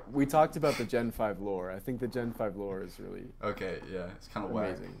about the Gen 5 lore. I think the Gen 5 lore is really Okay, yeah. It's kind of whack.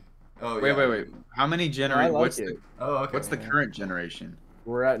 amazing. Oh, Wait, yeah. wait. How many I generations? like What's it. the Oh, okay. what's the current generation?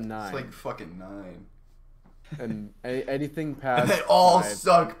 We're at 9, It's like fucking 9. and anything And past they all 5,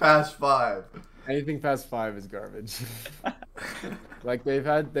 suck past 5. anything past 5 is garbage. Like they've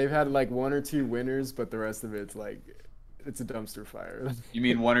had like 1 or 2 winners, but the rest of it's like it's a dumpster fire. You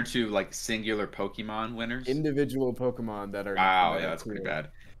mean 1 or 2 like singular Pokemon winners? Individual Pokemon that are Wow, that yeah, are that's pretty cool. bad.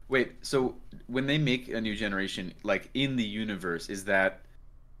 Wait, so when they make a new generation, like in the universe,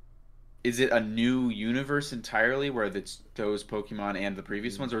 is it a new universe entirely where it's those Pokemon and the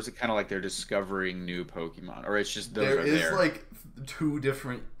previous ones, or is it kind of like they're discovering new Pokemon, or it's just those There are is there? like 2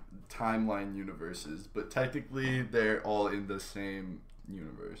 different timeline universes, but technically they're all in the same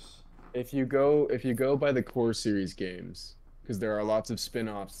universe. If you go by the core series games, because there are lots of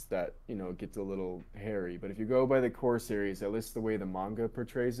spin-offs that gets a little hairy, but if you go by the core series, at least the way the manga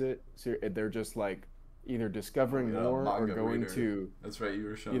portrays it, they're just like either discovering Oh, yeah, more or manga going reader. to That's right, you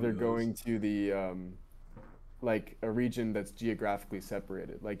were showing either me those. going to the like a region that's geographically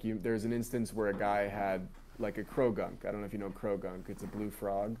separated. Like there's an instance where a guy had like a Krogunk. I don't know if you know Krogunk. It's a blue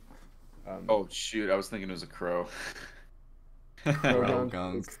frog. Oh shoot, I was thinking it was a crow.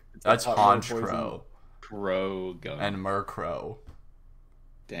 Krogunk. it's a That's hot water poison. Honchkrow Crow gun. and Murkrow.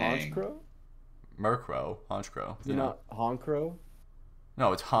 Dang. Honchkrow? Murkrow, Honchkrow. Is it not Honchkrow?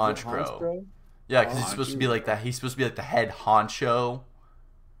 No, it's Is it Honchkrow. Honchkrow? Yeah, because he's supposed to be like that. He's supposed to be like the head honcho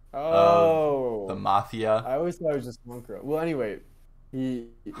Oh, of the mafia. I always thought it was just Honchkrow. Well, anyway, he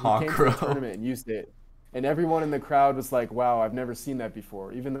came to the Honchkrow. tournament and used it, and everyone in the crowd was like, "Wow, I've never seen that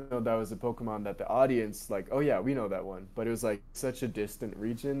before." Even though that was a Pokemon that the audience like, "Oh yeah, we know that one," but it was like such a distant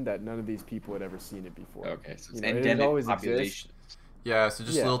region that none of these people had ever seen it before. Okay, so it's You know, it endemic always population. Yeah, so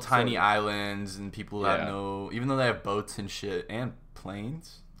just Yeah, little tiny sort of. islands and people that Yeah. know, even though they have boats and shit and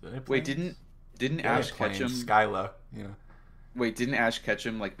planes. Do they have Wait, planes? didn't Yeah, Ash planes. Ketchum? Skyla, yeah. Wait, didn't Ash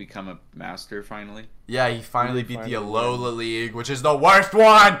Ketchum like become a master finally? Yeah, he finally did beat the finally Alola win. League, which is the worst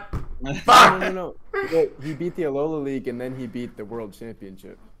one. No, Fuck. no. Well, he beat the Alola League and then he beat the World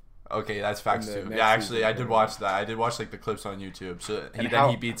Championship. Okay, that's facts In the too. next Yeah, actually, season. I did watch that. I did watch like the clips on YouTube. So And then how-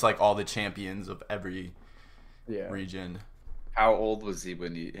 he beats like all the champions of every Yeah. region. How old was he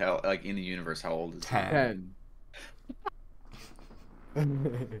when he like in the universe? How old is he? 10.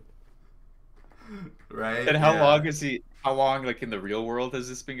 10. Right? And how Yeah. long is he? How long, like in the real world, has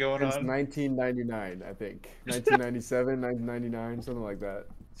this been going Since on? 1999, I think. 1997, 1999, something like that.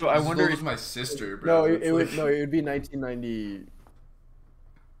 So I As wonder old if as my sister, No, bro. it It's would like- no, it would be 1990.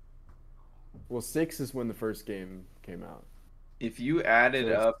 Well, 6 is when the first game came out. if you added So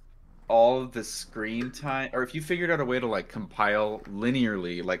it's- up all of the screen time, or if you figured out a way to like compile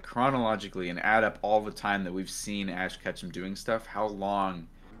linearly, like chronologically, and add up all the time that we've seen Ash Ketchum doing stuff, how long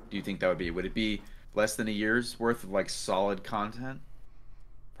do you think that would be? Would it be less than a year's worth of like solid content?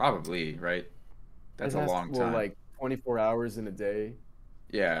 Probably, right? That's It a has- long well, time. like 24 hours in a day,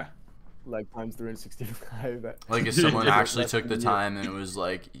 Yeah. like times 365. Like if someone Yeah. actually Less took the than a year. time and it was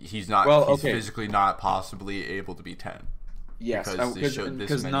like he's Well, he's okay. physically not possibly able to be 10 Yes. because they showed this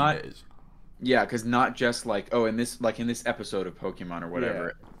Because many not days. Yeah, because not just like in this episode of Pokemon or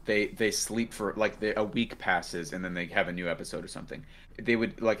whatever, they sleep for like a week passes and then they have a new episode or something. They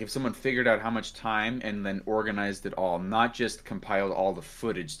would like if someone figured out how much time and then organized it all, not just compiled all the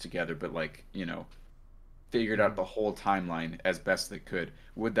footage together, but like figured out the whole timeline as best they could.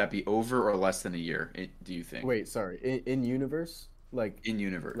 Would that be over or less than a year? Do you think? Wait, sorry. In universe, like In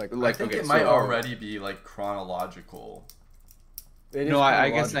universe, Like, I think okay, it might so- already be like chronological. it is No, I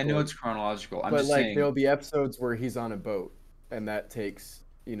guess I know chronological, it's chronological. I'm but just like saying. there'll be episodes where he's on a boat, and that takes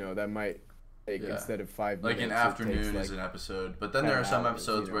that might take Yeah. instead of 5 Like minutes. an it afternoon takes, is like, an episode, but then 10 there are some hours,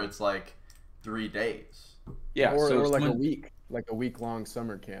 episodes you where know. it's like 3 days. Yeah, or, so or if like someone- a week long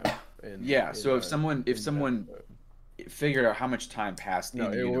summer camp. Yeah, so if someone in someone that- figured out how much time passed no,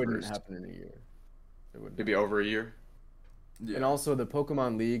 in the it wouldn't universe, happen in a year. It wouldn't. it'd be over a year. Yeah. And also, the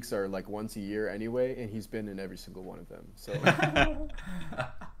Pokemon leagues are like once a year anyway, and he's been in every single one of them. So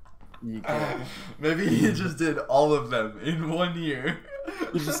you can't. Maybe he just did all of them in 1 year.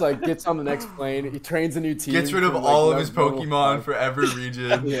 He just like gets on the next plane. He trains a new team. Gets rid of from, like, all of his level Pokemon 5. for every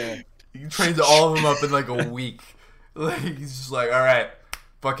region. Yeah. He trains all of them up in like a week. Like he's just like, all right,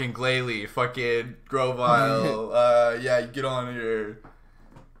 fucking Glalie, fucking Grovyle. Yeah, you get on here.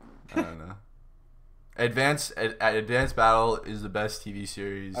 I don't know. Advanced Battle is the best TV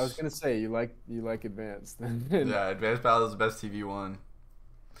series. I was gonna say you like Advanced. Yeah, Advanced Battle is the best TV one.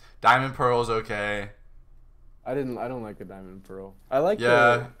 Diamond Pearl's okay. I don't like the Diamond and Pearl. I like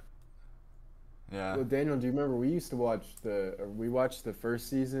Yeah. Well, Daniel, do you remember we used to watch we watched the first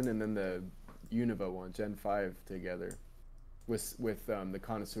season and then the Univa one, Gen 5 together, with the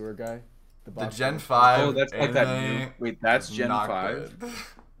connoisseur guy. The Gen 5. Oh, that's like that new. Wait, that's Gen 5.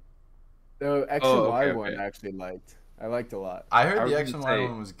 The X and Y one I actually liked. I liked a lot. I heard the X and Y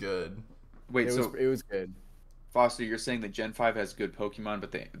one was good. Wait, it was good. Foster, you're saying that Gen 5 has good Pokemon,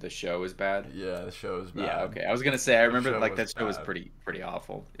 but the show is bad? Yeah, the show is bad. Yeah, okay. I was gonna say I remember like that show was pretty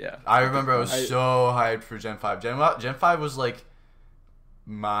awful. Yeah. I remember I was so hyped for Gen 5. Gen 5 was like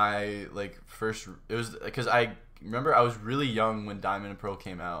my first. It was because I remember I was really young when Diamond and Pearl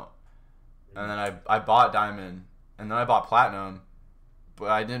came out, and then I bought Diamond, and then I bought Platinum,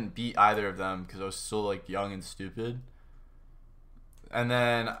 but I didn't beat either of them because I was still like young and stupid. And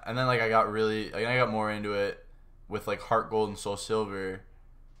then like I got more into it with like Heart Gold and Soul Silver,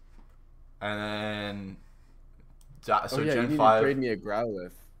 and then you Gen need 5. To trade me a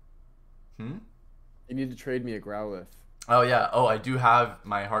Growlithe. You need to trade me a Growlithe. Oh yeah. Oh, I do have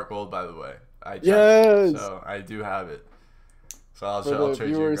my Heart Gold, by the way. I checked, yes. So I do have it. So I'll trade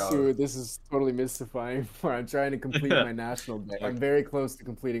you a viewers Growlithe. this is totally mystifying. I'm trying to complete my national deck. I'm very close to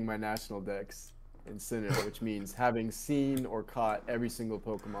completing my national decks in Sinnoh, which means having seen or caught every single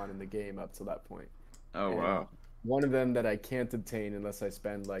Pokemon in the game up to that point. Oh, wow. One of them that I can't obtain unless I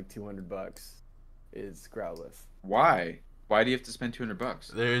spend like $200 is Growlithe. Why? Why do you have to spend $200?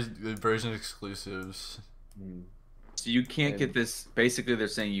 There's version exclusives. So you can't get this. Basically, they're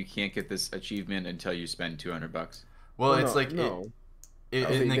saying you can't get this achievement until you spend $200. Well, it's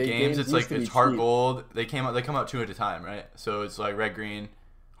in the games, it's like it's Heart Gold. They come out two at a time, right? So it's like Red Green,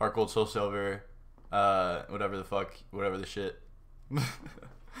 Heart Gold, Soul Silver, whatever the shit.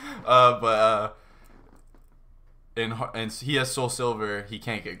 And he has Soul Silver. He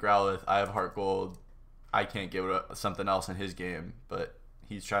can't get Growlithe. I have Heart Gold. I can't get something else in his game, but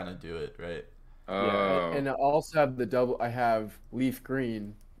he's trying to do it, right? Yeah, and I also have the double. I have Leaf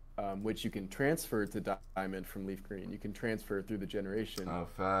Green, which you can transfer to Diamond from Leaf Green. You can transfer through the generation. Oh,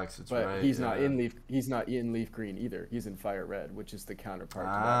 facts. It's but right. He's not in Leaf. He's not in Leaf Green either. He's in Fire Red, which is the counterpart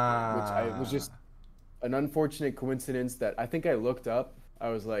to that, which was just an unfortunate coincidence that I think I looked up. I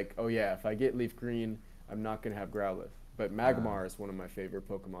was like, oh yeah, if I get Leaf Green, I'm not gonna have Growlithe. But Magmar is one of my favorite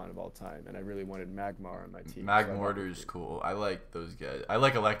Pokemon of all time, and I really wanted Magmar on my team. Magmortar is cool. I like those guys. I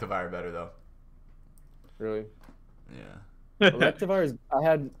like Electivire better though. Really? Yeah. Electivire is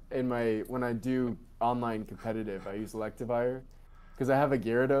when I do online competitive, I use Electivire because I have a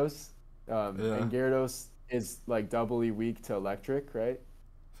Gyarados, and Gyarados is like doubly weak to electric, right?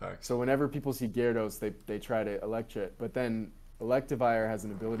 Facts. So whenever people see Gyarados, they try to electric, but then Electivire has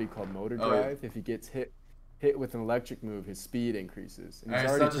an ability called Motor Drive. If he gets hit with an electric move, his speed increases. And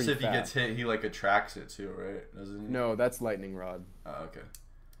it's not just if he gets hit, he like attracts it too, right? Doesn't he? No, that's Lightning Rod. Oh, okay.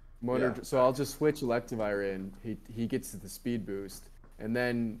 So I'll just switch Electivire in. He gets the speed boost, and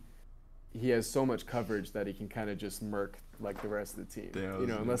then he has so much coverage that he can kind of just murk like the rest of the team. Damn,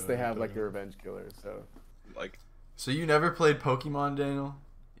 unless they have like a revenge killer. So you never played Pokemon, Daniel?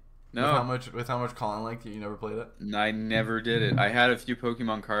 No. With how much Colin liked it, you never played it? I never did it. I had a few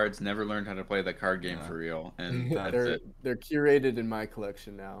Pokemon cards, never learned how to play the card game for real, and that's it. They're curated in my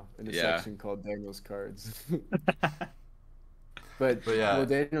collection now in a section called Daniel's Cards. But yeah. Well,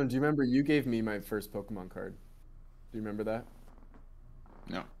 Daniel, do you remember you gave me my first Pokemon card? Do you remember that?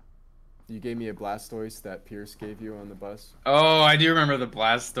 No. You gave me a Blastoise that Pierce gave you on the bus. Oh, I do remember the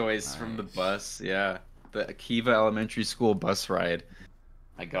Blastoise from the bus. Yeah, the Akiva Elementary School bus ride.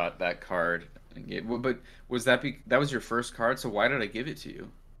 I got that card. But was that was your first card? So why did I give it to you?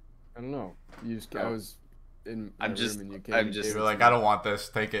 I don't know. I was in my room and you were like, I don't want this.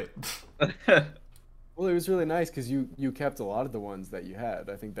 Take it. Well, it was really nice because you kept a lot of the ones that you had.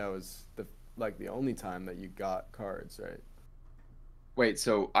 I think that was the only time that you got cards, right? Wait,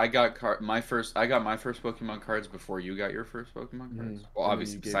 so I got my first Pokemon cards before you got your first Pokemon cards? Well,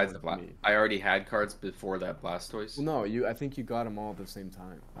 obviously, besides I already had cards before that Blastoise. Well, no, I think you got them all at the same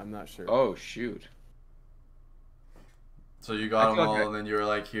time. I'm not sure. Oh, shoot. So you got them all, and then you were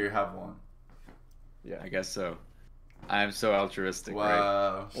like, here, have one. Yeah, I guess so. I'm so altruistic, right?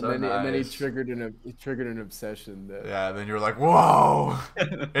 Wow, so and nice. then he triggered an obsession. Yeah, then you were like, whoa!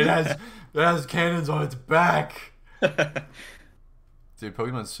 it has cannons on its back! Dude,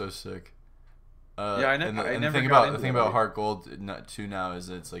 Pokemon's so sick. Yeah, I And never. I the never thing got about into it. Heart Gold 2 now is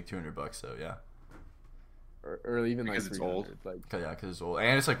it's like $200. So yeah, or even like Because it's 300. old. Like because it's old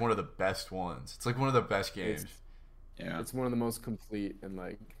and it's like one of the best ones. It's like one of the best games. it's Yeah. it's one of the most complete and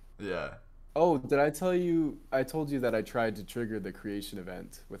like. Yeah. Oh, did I tell you? I told you that I tried to trigger the creation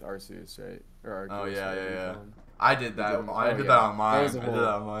event with Arceus, right? Or Oh Arceus, yeah, whatever you yeah. call him. I did You that. didn't? I Oh did yeah, that on that was mine. a I did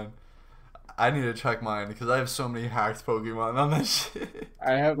that whole. on mine. I need to check mine because I have so many hacked Pokemon on that shit.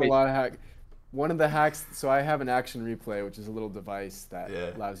 I have a Wait. lot of hack. One of the hacks. So I have an action replay, which is a little device that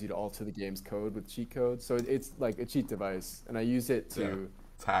Yeah. allows you to alter the game's code with cheat codes. So it's like a cheat device, and I use it to Yeah.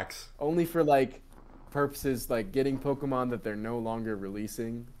 It's hacks. only for like purposes like getting Pokemon that they're no longer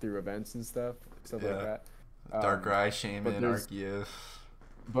releasing through events and stuff like Yeah. that. Darkrai, But Shaman, there's Arceus.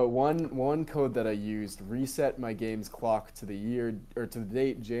 But one code that I used reset my game's clock to the year or to the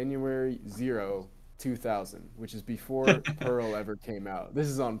date January 2000, which is before Pearl ever came out. This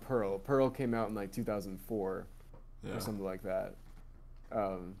is on Pearl. Pearl came out in like 2004 Yeah. or something like that.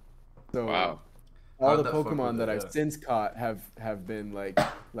 Um, so Wow. How all did the that fuck with Pokemon it? that I've Yeah. since caught have been like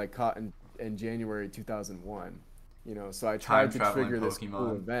caught in January 2001. You know, so I tried to Time-traveling trigger this cool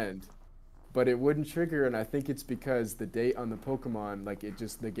Pokemon. event, but it wouldn't trigger, and I think it's because the date on the Pokemon, like it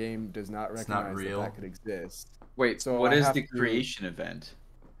just the game does not It's not recognize that real. that could exist. Wait. So What I is have the to- creation event?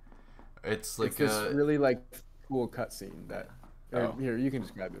 It's It's like this really like cool cutscene that. Oh. Here, you can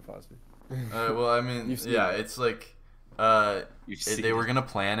describe it, Foster. well, I mean, You've seen yeah, it. it's like You've seen they were it. gonna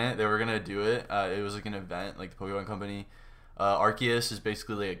plan it. They were gonna do it. It was like an event, like the Pokemon Company. Arceus is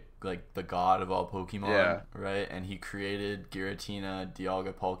basically like the god of all Pokemon, Yeah. right? And he created Giratina,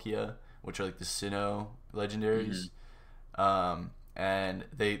 Dialga, Palkia, which are like the Sinnoh legendaries. And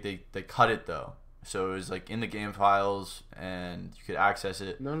they cut it though, so it was like in the game files, and you could access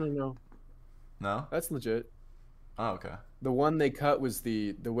it. No. No? That's legit. Oh, okay. The one they cut was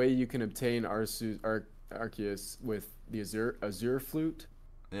the way you can obtain Arceus with the Azure Flute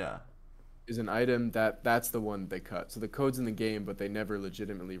Yeah. is an item that's the one they cut. So the code's in the game, but they never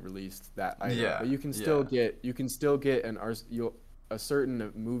legitimately released that item. Yeah, But you can still get a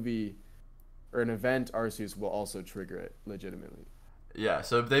certain movie or an event Arceus will also trigger it legitimately. Yeah,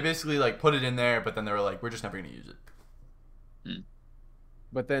 so they basically like put it in there, but then they were like, we're just never gonna use it.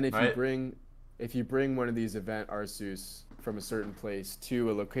 But then if Right. you bring one of these event Arceus from a certain place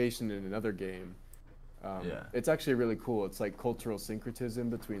to a location in another game, Yeah. it's actually really cool. It's like cultural syncretism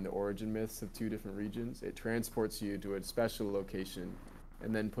between the origin myths of two different regions. It transports you to a special location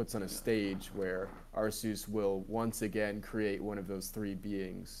and then puts on a stage where Arceus will once again create one of those three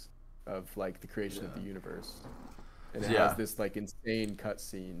beings of like the creation of the universe. And it Yeah. has this like insane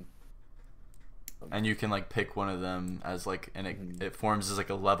cutscene. And you can like pick one of them as like, and it forms as like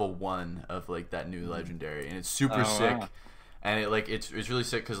a level 1 of like that new legendary, and it's super Oh, sick. wow. And it like it's really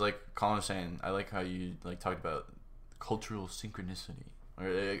sick because like Colin was saying, I like how you like talked about cultural synchronicity, or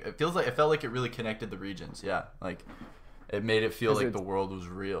it felt like it really connected the regions. Yeah, like it made it feel 'Cause like the world was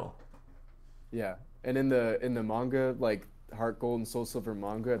real. Yeah. And in the manga, like Heart Gold and Soul Silver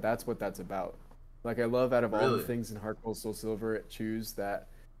manga, that's what that's about. Like I love out of all the Really? things in Heart Gold Soul Silver, it choose that,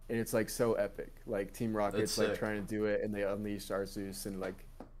 and it's like so epic. Like Team Rocket's like sick. trying to do it, and they unleash Arceus,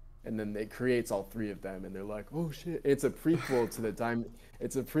 and then it creates all three of them, and they're like, oh shit! It's a prequel to the Diamond.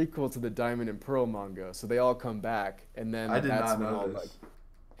 It's a prequel to the Diamond and Pearl manga, so they all come back, and then I did that's not when know all this. like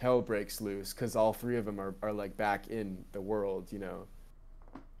hell breaks loose because all three of them are like back in the world, you know.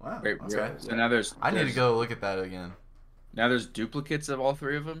 Wow. Wait, Okay. so now there's I need to there's- go look at that again. Now there's duplicates of all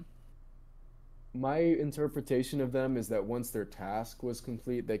three of them. My interpretation of them is that once their task was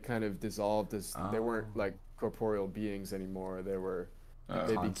complete, they kind of dissolved as they weren't Oh. like corporeal beings anymore. They were Oh.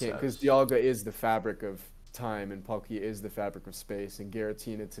 they became because Concepts. Dialga is the fabric of time and Palkia is the fabric of space, and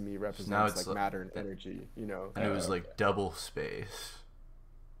Giratina to me now represents it's like matter and energy. You know, And it was like double space.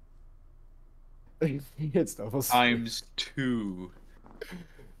 it's double space. Times 2.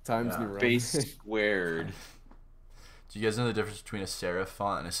 Times Yeah. New Roman. Base squared. Do you guys know the difference between a serif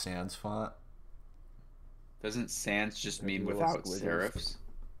font and a sans font? Doesn't sans just Like mean little without squiggles. serifs?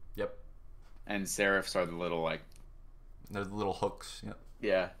 Yep. And serifs are the little like They're the little hooks. Yep.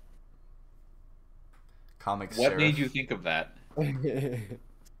 yeah. Comic What serif. made you think of that?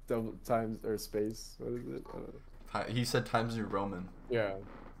 Double times or space. What is it? I don't know. He said Times New Roman. Yeah,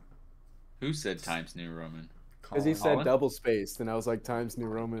 Who said Times New Roman? because he Colin. said Colin? double space, and I was like Times New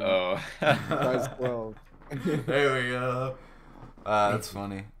Roman. Oh. Times 12. There we go. That's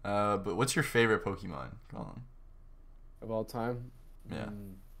funny. But what's your favorite Pokemon, Colin? Of all time? Yeah.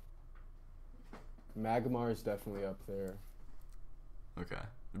 Magmar is definitely up there. Okay.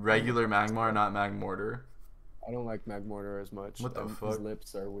 Regular Magmar, not Magmortar. I don't like Magmortar as much. What the His fuck?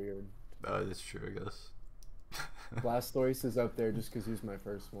 lips are weird Oh, that's true, I guess. Blastoise is up there just because he's my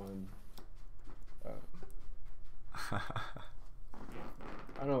first one. I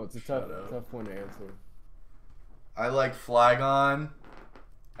don't know. It's a tough one to answer. I like Flygon.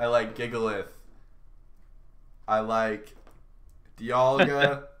 I like Gigalith. I like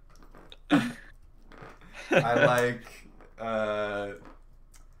Dialga. I like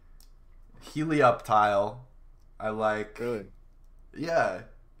Helioptile. I like. Really? Yeah.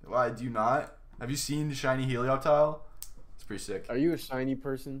 Why do you not? Have you seen shiny Helioptile? It's pretty sick. Are you a shiny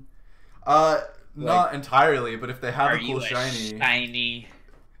person? Not entirely, but if they have Are a cool you a shiny,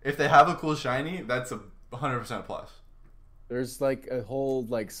 if they have a cool shiny, that's a 100% plus. There's like a whole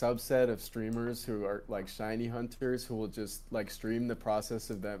like subset of streamers who are like shiny hunters who will just like stream the process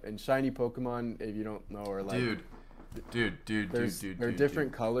of them. And shiny Pokemon, if you don't know, are like they're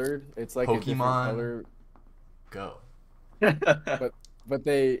different colored. It's like Pokemon a different color. Go. But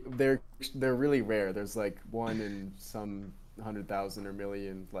they're really rare. There's like one in some 100,000 or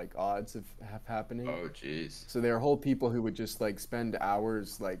million like odds of happening. Oh jeez. So there are whole people who would just like spend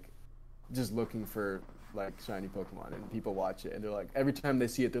hours like just looking for like shiny Pokemon, and people watch it and they're like, every time they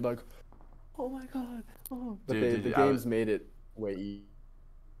see it they're like, oh my god, oh. But the game's made it way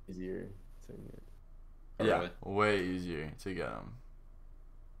easier to get. Oh, yeah, really? way easier to get them.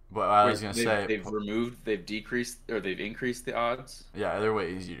 But I was gonna say they've decreased or they've increased the odds. Yeah, they're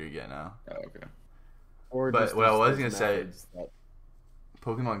way easier to get now. Oh, okay. But what I was gonna say,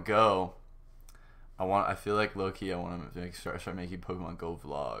 Pokemon Go. I feel like low-key I want to start making Pokemon Go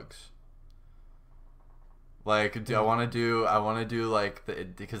vlogs. Like, I want to do like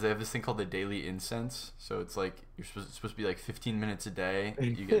because they have this thing called the daily incense. So it's like you're supposed to be like 15 minutes a day.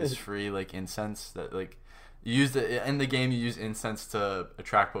 You get this free like incense that like you use in the game. You use incense to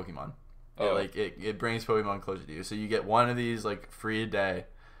attract Pokemon. Oh. It brings Pokemon closer to you. So you get one of these like free a day.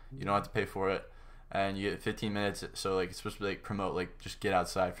 You don't have to pay for it, and you get 15 minutes. So like it's supposed to be like promote like just get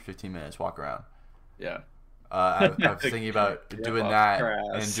outside for 15 minutes, walk around. Yeah. I was thinking about doing that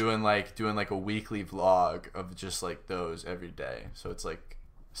and doing like a weekly vlog of just like those every day. So it's like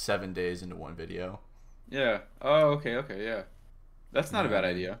 7 days into one video. Yeah. Oh, okay, yeah. That's not a bad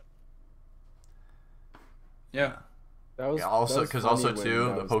idea. Yeah. Also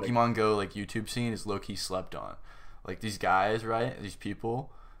too, the Pokemon Go like YouTube scene is low key slept on. Like these guys, right? These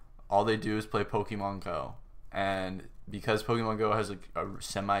people, all they do is play Pokemon Go, and because Pokemon Go has like a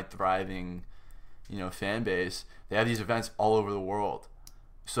semi-thriving, fan base, they have these events all over the world.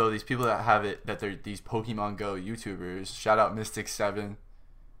 So these people that have it, that they're these Pokemon Go YouTubers. Shout out Mystic7.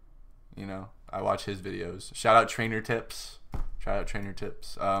 I watch his videos. Shout out Trainer Tips.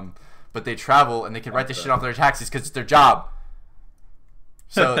 But they travel and they can write this shit off their taxes because it's their job.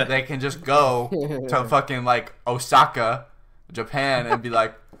 So they can just go to fucking like Osaka, Japan, and be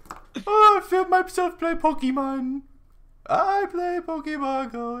like, oh, I feel myself play Pokemon. I play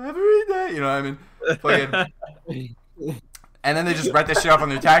Pokemon Go every day. You know what I mean? Fucking. And then they just write that shit off on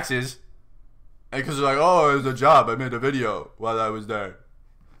their taxes. Because they're like, oh, it was a job. I made a video while I was there.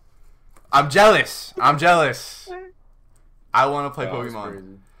 I'm jealous. I want to play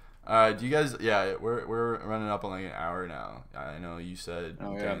Pokemon. Do you guys? Yeah, we're running up on like an hour now. I know you said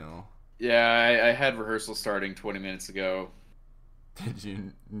Daniel. Yeah, I had rehearsal starting 20 minutes ago. Did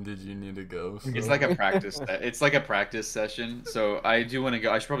you need to go? So? It's like a practice. It's like a practice session. So I do want to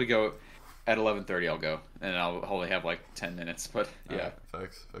go. I should probably go at 11:30. I'll go, and I'll only have like 10 minutes. But yeah.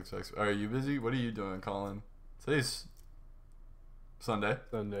 Facts. Are you busy? What are you doing, Colin? Today's Sunday.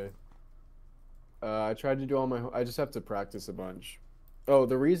 I tried to do all my. I just have to practice a bunch. Oh,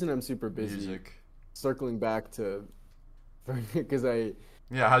 the reason I'm super busy. Music. Circling back to, because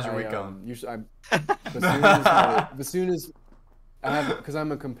how's your week going? Usually, because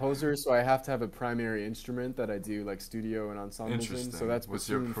I'm a composer, so I have to have a primary instrument that I do like studio and ensembles in. So that's what's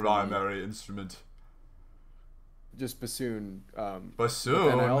your primary instrument? Just bassoon.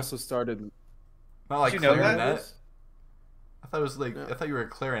 Bassoon. And I also started. Not like clarinet. I thought it was like I thought you were a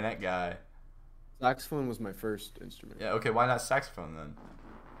clarinet guy. Saxophone was my first instrument. Yeah. Okay. Why not saxophone then?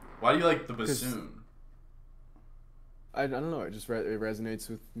 Why do you like the bassoon? I don't know. It just it resonates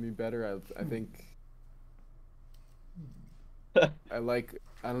with me better. I think. I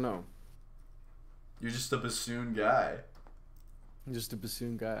don't know. You're just a bassoon guy. I'm just a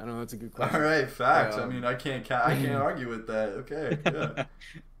bassoon guy. I don't know. That's a good question. All right, facts. I mean, I can't argue with that. Okay,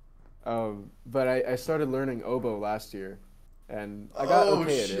 yeah. But I started learning oboe last year, and I got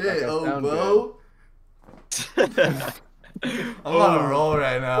okay at it. Like, I found oboe. I'm on a roll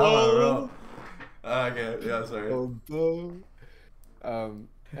right now. Okay, yeah, sorry. Oboe.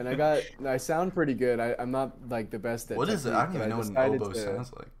 And I sound pretty good. I'm not like the best at What is it? I don't even know what an oboe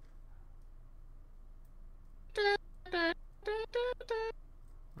sounds like.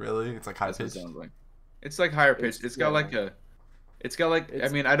 Really? It's like high That's what it pitched. sounds like. It's like higher pitched. It's got like a. It's got like. I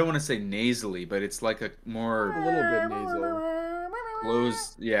It's mean, I don't want to say nasally, but it's like a a more little bit nasal.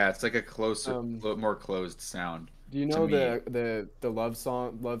 closed. Yeah, it's like a closer, Um, more closed sound do you to know me. the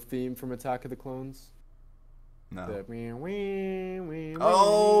love theme from Attack of the Clones? No. The wee, wee, wee,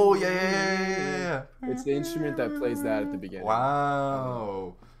 Oh wee, yeah, wee, yeah, yeah, wee. yeah, It's the instrument that plays that at the yeah. beginning.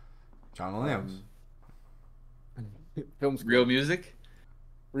 Wow. John Williams. Um, film Real score, music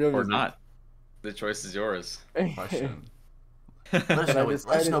real or music. not? The choice is yours. Question. But Let us I know. Let us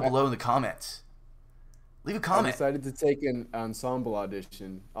decided know below in the comments. Leave a I comment. decided to take an ensemble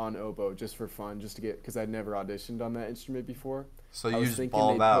audition on oboe just for fun, just to get because I'd never auditioned on that instrument before. So I you was just thinking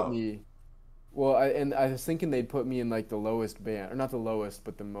balled they'd put out. me. Well, I was thinking they'd put me in like the lowest band, or not the lowest,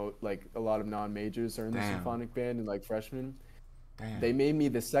 but like a lot of non-majors are in the Damn. symphonic band and like freshmen. Damn. They made me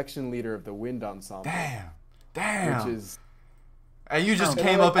the section leader of the wind ensemble, Damn. which Damn. is. And you just And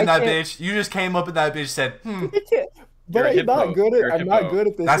came I'm up like, in I that can't. bitch. You just came up in that bitch. Said, I can't. You're But a I'm not hippo. good You're at. a I'm not hippo. good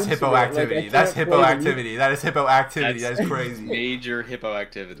at this that's hippo instrument. Like, I activity. can't That's play hippo the activity. That is hippo activity. That's That is crazy. major hippo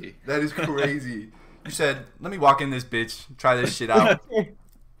activity. That is crazy. You said, let me walk in this bitch. Try this shit out.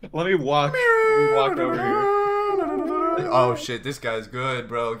 Let me walk. Let me walk over here. Oh shit, this guy's good,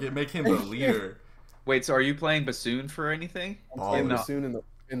 bro. Make him the leader. Wait, so are you playing bassoon for anything? I'm Oh, playing no. bassoon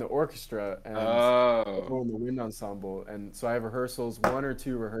in the orchestra and Oh, in the wind ensemble, and so I have rehearsals, 1 or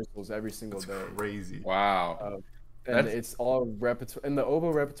 2 rehearsals every single That's day. crazy. wow. And That's- it's all repertoire. And the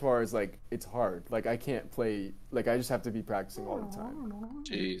oboe repertoire is like it's hard. Like I can't play. Like I just have to be practicing all the time.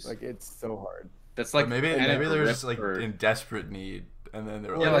 Jeez. Like it's so hard. That's But like maybe kind of maybe a they're rip just like for- in desperate need, and then they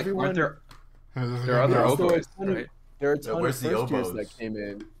were yeah, Well, like everyone- aren't there there are other Yeah, so oboists, it's funny. right? There are a Yeah, ton where's of the first years oboes? that came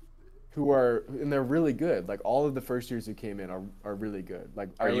in who are and they're really good. Like all of the first years who came in are really good. Like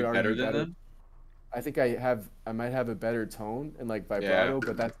Are I would you better argue than them? I think I might have a better tone and like vibrato,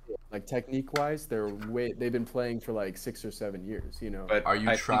 but that's it. Like technique wise, they've been playing for like 6 or 7 years, you know. But Are you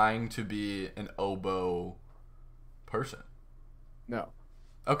I think- trying to be an oboe person? No.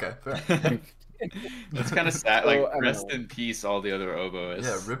 Okay, fair. That's kind of sad. So, Like, I don't rest know. in peace, all the other oboists.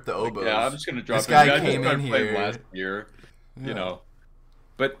 Yeah, rip the Like, oboes. yeah, I'm just gonna drop This it. guy Yeah, I just came started in playing here. last year, Yeah. you know.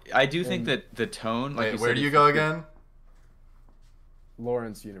 But I do think And- that the tone, like Wait, you where said, do you if go could- again?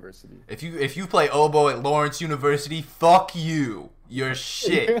 Lawrence University. If you play oboe at Lawrence University, fuck you. You're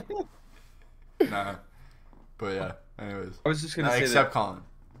shit. Nah. But yeah. Anyways. I was just gonna say Except that Colin.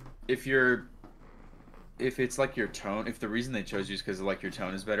 if it's like your tone, if the reason they chose you is because like your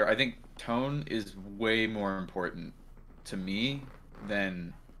tone is better, I think tone is way more important to me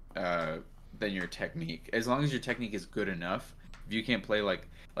than your technique. As long as your technique is good enough, if you can't play like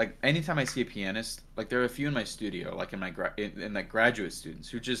anytime I see a pianist, like there are a few in my studio, like in my in like graduate students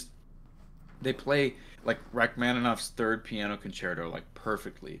who just they play like Rachmaninoff's third piano concerto like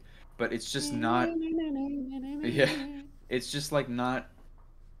perfectly, but it's just not. Yeah, it's just like not.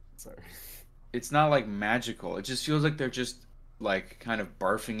 Sorry. It's not like magical. It just feels like they're just like kind of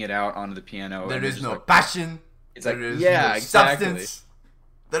barfing it out onto the piano. There and they're is just no like, passion. It's There like is yeah, no exactly. substance.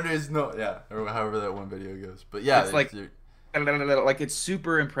 There is no or however that one video goes. But yeah, It's like- you're- Like it's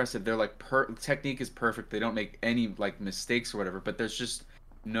super impressive. They're like technique is perfect. They don't make any like mistakes or whatever. But there's just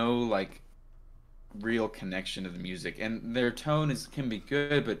no like real connection to the music, and their tone can be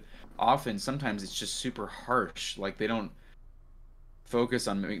good, but often sometimes it's just super harsh. Like they don't focus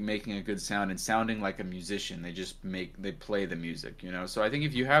on making a good sound and sounding like a musician. They play the music, you know. So I think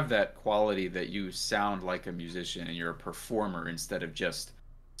if you have that quality that you sound like a musician and you're a performer instead of just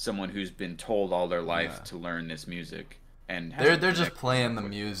someone who's been told all their life Yeah. to learn this music and they're hasn't just connected playing the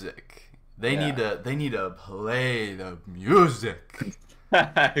with- music. They Yeah. need to play the music.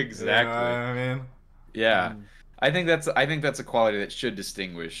 exactly. You know what I mean? Yeah. Mm. I think that's a quality that should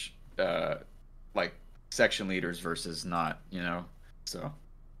distinguish like section leaders versus not, you know. So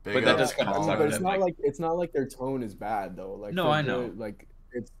Big But that up does kinda Colin. suck But that, it's not like their tone is bad though. Like No, they're I know. good. Like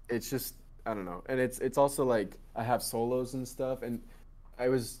it's just I don't know. And it's also like I have solos and stuff, and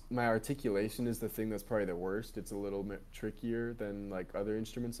my articulation is the thing that's probably the worst. It's a little bit trickier than like other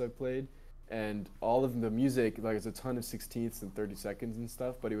instruments I've played. And all of the music, like it's a ton of 16ths and 32nds and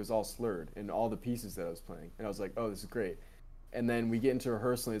stuff, but it was all slurred in all the pieces that I was playing. And I was like, oh, this is great. And then we get into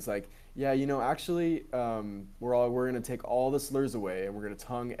rehearsal and it's like, yeah, you know, actually, we're gonna take all the slurs away and we're gonna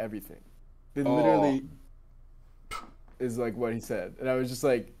tongue everything. It Oh. literally is like what he said. And I was just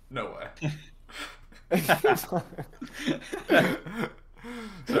like No way.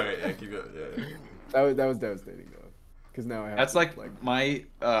 Sorry, yeah, keep going. Yeah. that was devastating though. Because now I have That's to, like my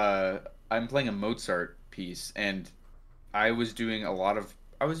I'm playing a Mozart piece and I was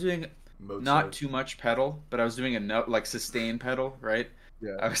doing Mozart. not too much pedal, but I was doing a note like sustain pedal, right?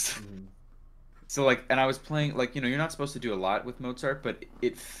 Yeah. I was so like, and I was playing like you're not supposed to do a lot with Mozart, but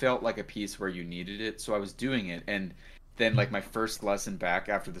it felt like a piece where you needed it, so I was doing it. And then like my first lesson back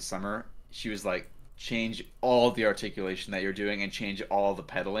after the summer, she was like, change all the articulation that you're doing and change all the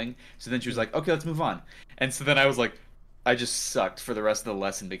pedaling. So then she was like, okay, let's move on. And so then I was like, I just sucked for the rest of the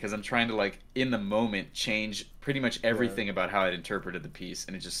lesson because I'm trying to like in the moment change pretty much everything about how I'd interpreted the piece,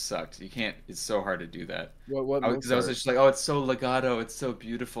 and it just sucked. You can't. It's so hard to do that. What Because I was Mozart? just like, oh, it's so legato, it's so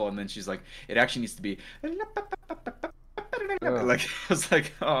beautiful, and then she's like, it actually needs to be like I was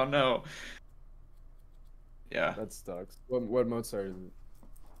like, oh no, yeah. That sucks. What Mozart is it?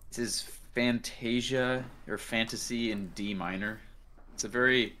 This is Fantasia or Fantasy in D minor. It's a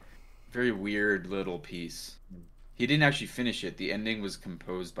very, very weird little piece. He didn't actually finish it. The ending was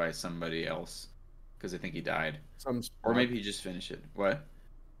composed by somebody else because I think he died, Some or schmuck. maybe he just finished it. What?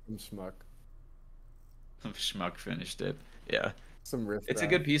 Some schmuck. Some schmuck finished it. Yeah. Some riff. It's a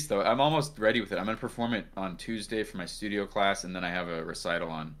good piece, though. I'm almost ready with it. I'm going to perform it on Tuesday for my studio class, and then I have a recital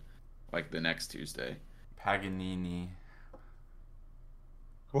on, like, the next Tuesday. Paganini.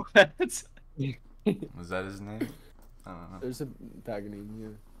 What? Was that his name? I don't know. There's a Paganini. Yeah.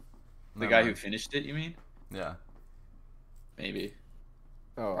 The guy who finished it, you mean? Yeah. Maybe.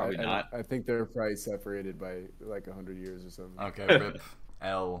 Oh, Probably not. I think they're probably separated by like 100 years or something. Okay, rip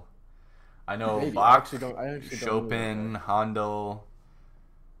L. I know Maybe. Bach, I actually don't know Chopin, that Handel,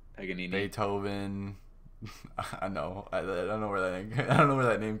 Paganini. Beethoven. I know. I don't know where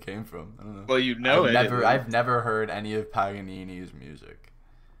that name came from. I don't know. Well, you know it. I've never heard any of Paganini's music.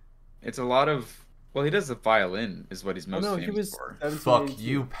 It's a lot of. Well, he does the violin, is what he's most no, famous he was for. 1782. Fuck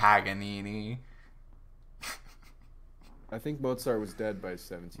you, Paganini. I think Mozart was dead by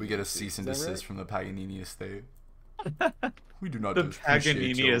 17. We get a cease and desist from the Paganini estate. We do not The appreciate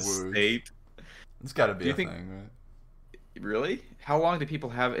Paganini your words. estate. It's got to be Do you a think- thing, right? Really? How long do people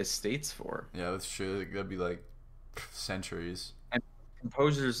have estates for? Yeah, that's true. That'd be like centuries.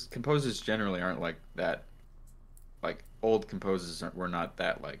 Composers generally aren't like that. Like old composers were not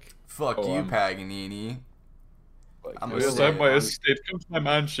that like. Fuck Oh, you, I'm- Paganini. Like, I'm I gonna know, say- my estate. Come to my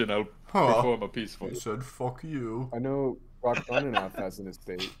mansion. I'll perform a piece for I you. said fuck you. I know Rachmaninoff has an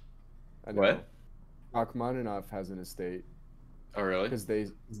estate. I know. What? Rachmaninoff has an estate Oh, really? because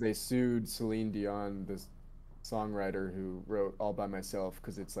they sued Celine Dion, this songwriter who wrote All by Myself,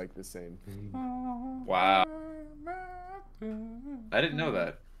 because it's like the same. Wow. I didn't know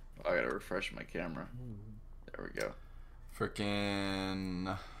that. I gotta refresh my camera. There we go. Freaking.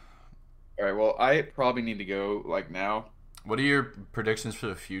 All right. Well, I probably need to go like now. What are your predictions for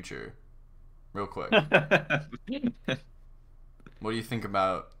the future? Real quick. What do you think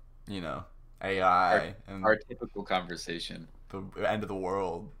about, AI and Our typical conversation. the end of the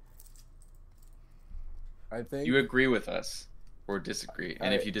world? I think Do you agree with us or disagree?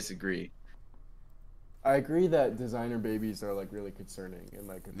 And if you disagree, I agree that designer babies are like really concerning and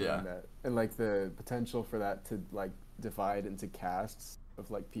like a thing Yeah. that and like the potential for that to like divide into castes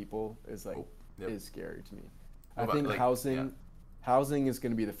of like people is like Yep. is scary to me. What I about, think like, housing is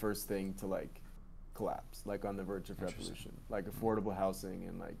going to be the first thing to like collapse, like on the verge of Interesting. revolution, like affordable housing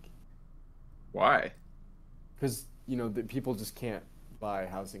and like why? because the people just can't buy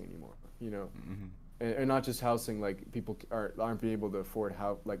housing anymore, Mm-hmm. and not just housing, like people aren't being able to afford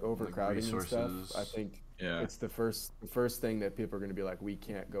how like overcrowding and resources. stuff. I think Yeah. it's the first thing that people are going to be like, we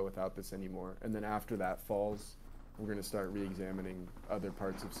can't go without this anymore. And then after that falls, we're going to start re-examining other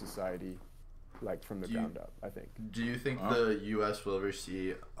parts of society, like from the Do you- ground up. I think. Do you think Huh? the U.S. will ever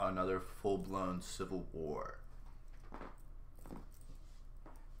see another full-blown civil war?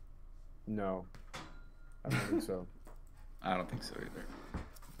 No, I don't think so. I don't think so either.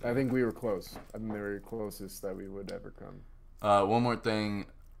 I think we were close. I think they were closest that we would ever come. One more thing.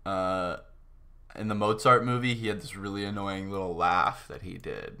 In the Mozart movie, he had this really annoying little laugh that he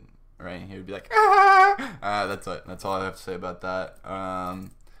did. Right? He would be like, ah! That's it. That's all I have to say about that.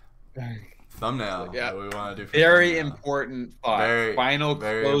 Thumbnail. Yeah. What we want to do for Very thumbnail. important thought. Very- Final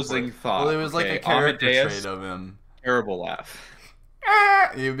very closing important. thought. Well, it was like Okay, a character Amadeus, trait of him. terrible laugh.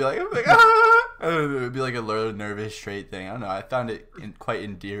 You'd be like, ah! It would be like a little nervous trait thing. I don't know. I found it quite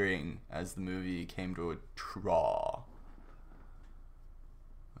endearing as the movie came to a draw.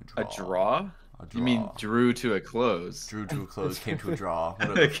 A draw? A You mean draw. drew to a close? Drew to a close, came to a draw.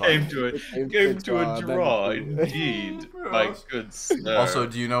 Whatever the It came fuck. to a It came to a then draw, it- indeed. My good sir. Also,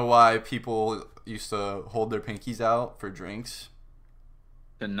 do you know why people used to hold their pinkies out for drinks?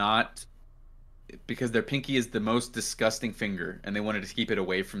 to not because their pinky is the most disgusting finger, and they wanted to keep it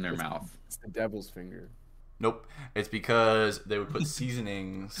away from their mouth. It's the devil's finger. Nope. It's because they would put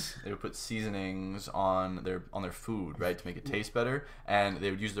seasonings. They would put seasonings on their food, right, to make it taste better, and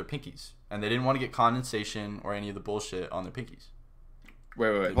they would use their pinkies. And they didn't want to get condensation or any of the bullshit on their pinkies.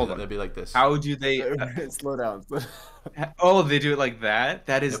 Wait, hold on. They'd be like this. How do they? Slow down. Oh, they do it like that?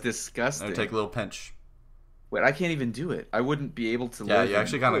 That is Yep. disgusting. They would take a little pinch. Wait, I can't even do it. I wouldn't be able to. Yeah, live you in-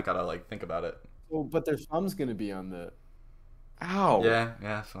 actually kind of gotta like think about it. Well, but their thumb's gonna be on the. Ow.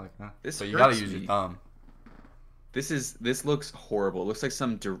 Yeah, so like that. This So you gotta hurts use your me. thumb. This looks horrible. It looks like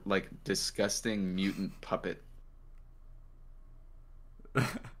some like disgusting mutant puppet.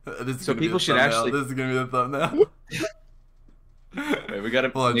 So people should actually- This is gonna be the thumbnail. Wait, we gotta.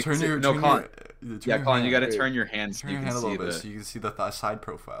 Hold on, make turn it- your. no, turn Colin. your- turn Yeah, your Colin, you hand. gotta turn your hand so Turn you your can hand a see little bit the. so you can see the side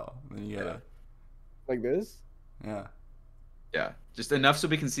profile. Then you gotta. Like this? Yeah. Yeah, just enough so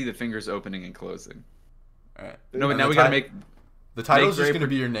we can see the fingers opening and closing. All right. No, but And now the we gotta ti- make. The title's very just gonna par-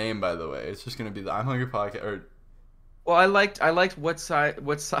 be your name, by the way. It's just gonna be the I'm Hungry podcast. Or Well, I liked what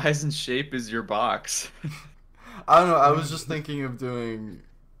size and shape is your box? I don't know. I was just thinking of doing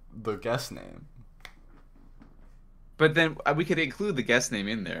the guest name. But then we could include the guest name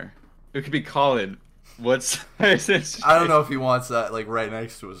in there. It could be Colin. What size and shape? I don't know if he wants that like right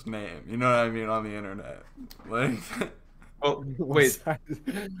next to his name. You know what I mean on the internet. Like. Oh, wait.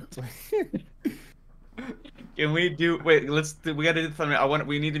 Can we do? Wait, we gotta do the thumbnail.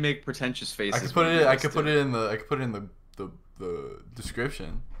 We need to make pretentious faces. I could put it. I could put it in the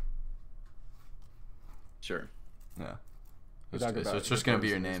description. Sure. Yeah. We're So talking it's about just gonna be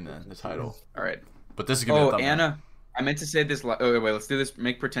your the name then, the title. All right. But this is gonna be Oh, a thumbnail. Anna, I meant to say this. Oh, wait. Let's do this.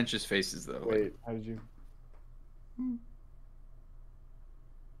 Make pretentious faces though. Wait, how did you?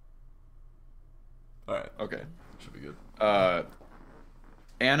 All right. Okay. Should be good.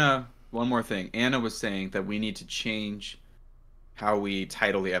 Anna. One more thing. Anna was saying that we need to change how we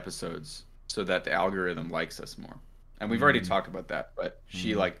title the episodes so that the algorithm likes us more. And we've already talked about that, but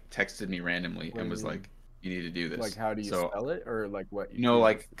she like texted me randomly What and do was you mean? like, "You need to do this." Like, how do you So, spell it, or like what? No,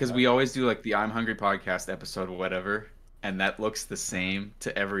 like because we always do like the I'm Hungry podcast episode or whatever, and that looks the same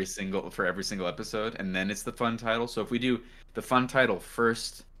to every single episode, and then it's the fun title. So if we do the fun title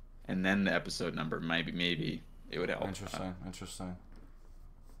first and then the episode number, maybe it would help. Interesting.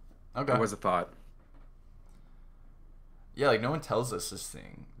 Okay. That was a thought. Yeah, like no one tells us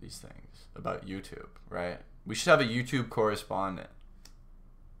these things about YouTube, right? We should have a YouTube correspondent,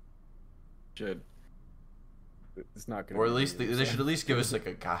 Should It's not gonna. or at be least me, they so- should at least give us like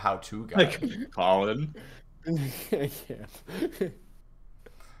a how-to guide. like Colin. I can't.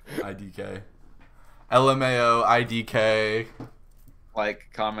 IDK, LMAO, IDK. Like,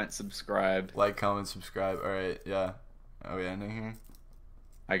 comment, subscribe. Like, comment, subscribe. All right, yeah. Are we ending here?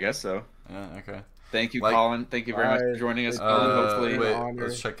 I guess so. Yeah. Okay. Thank you, Like- Colin. Thank you very much for Bye. joining us, Colin. Hopefully, wait. honor.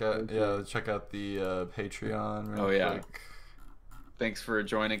 Let's check out. Thank Yeah, you. let's check out the Patreon. Real Oh, yeah. quick. thanks for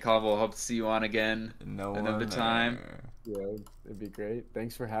joining, Colin. We'll hope to see you on again. No Another one time. there. Yeah, it'd be great.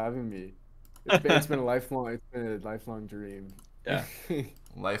 Thanks for having me. It's been a lifelong dream. Yeah.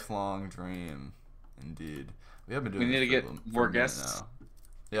 Lifelong dream, indeed. We have been We doing. need this to for get a little- more for a minute guests. now.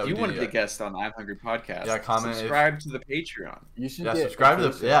 Yeah, If we you do, want to be yeah. a guest on I'm Hungry podcast, Yeah, comment if- subscribe to the Patreon. You should Yeah, get subscribe to the.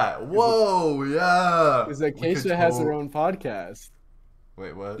 Acacia. Yeah. Whoa. Yeah. Because We could Acacia has her tot- own podcast.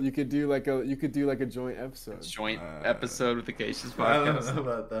 Wait, what? You could do like a joint episode. Joint Uh, episode with the Cases I don't podcast. know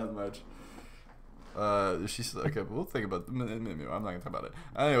about that much. She's okay. We'll think about. Maybe I'm not gonna talk about it.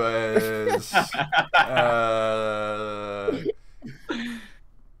 Anyways,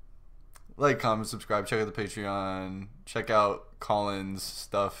 like, comment, subscribe, check out the Patreon, check out Colin's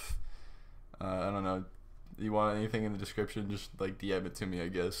stuff. I don't know. You want anything in the description? Just like DM it to me, I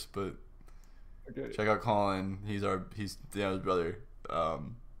guess. But Okay. check out Colin. He's Deanna's brother.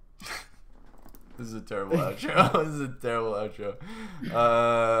 This is a terrible outro. This is a terrible outro.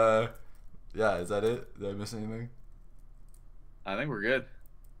 Yeah, is that it? Did I miss anything? I think we're good.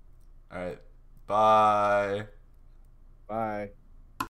 All right. Bye. Bye.